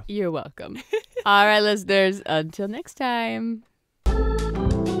come true. You're welcome. All right, listeners. Until next time.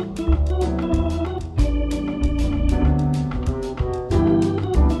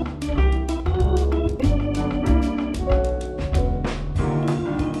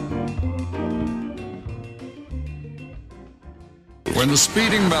 When the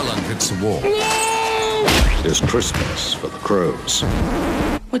speeding melon hits the wall, it's Christmas for the crows.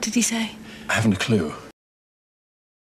 What did he say? I haven't a clue.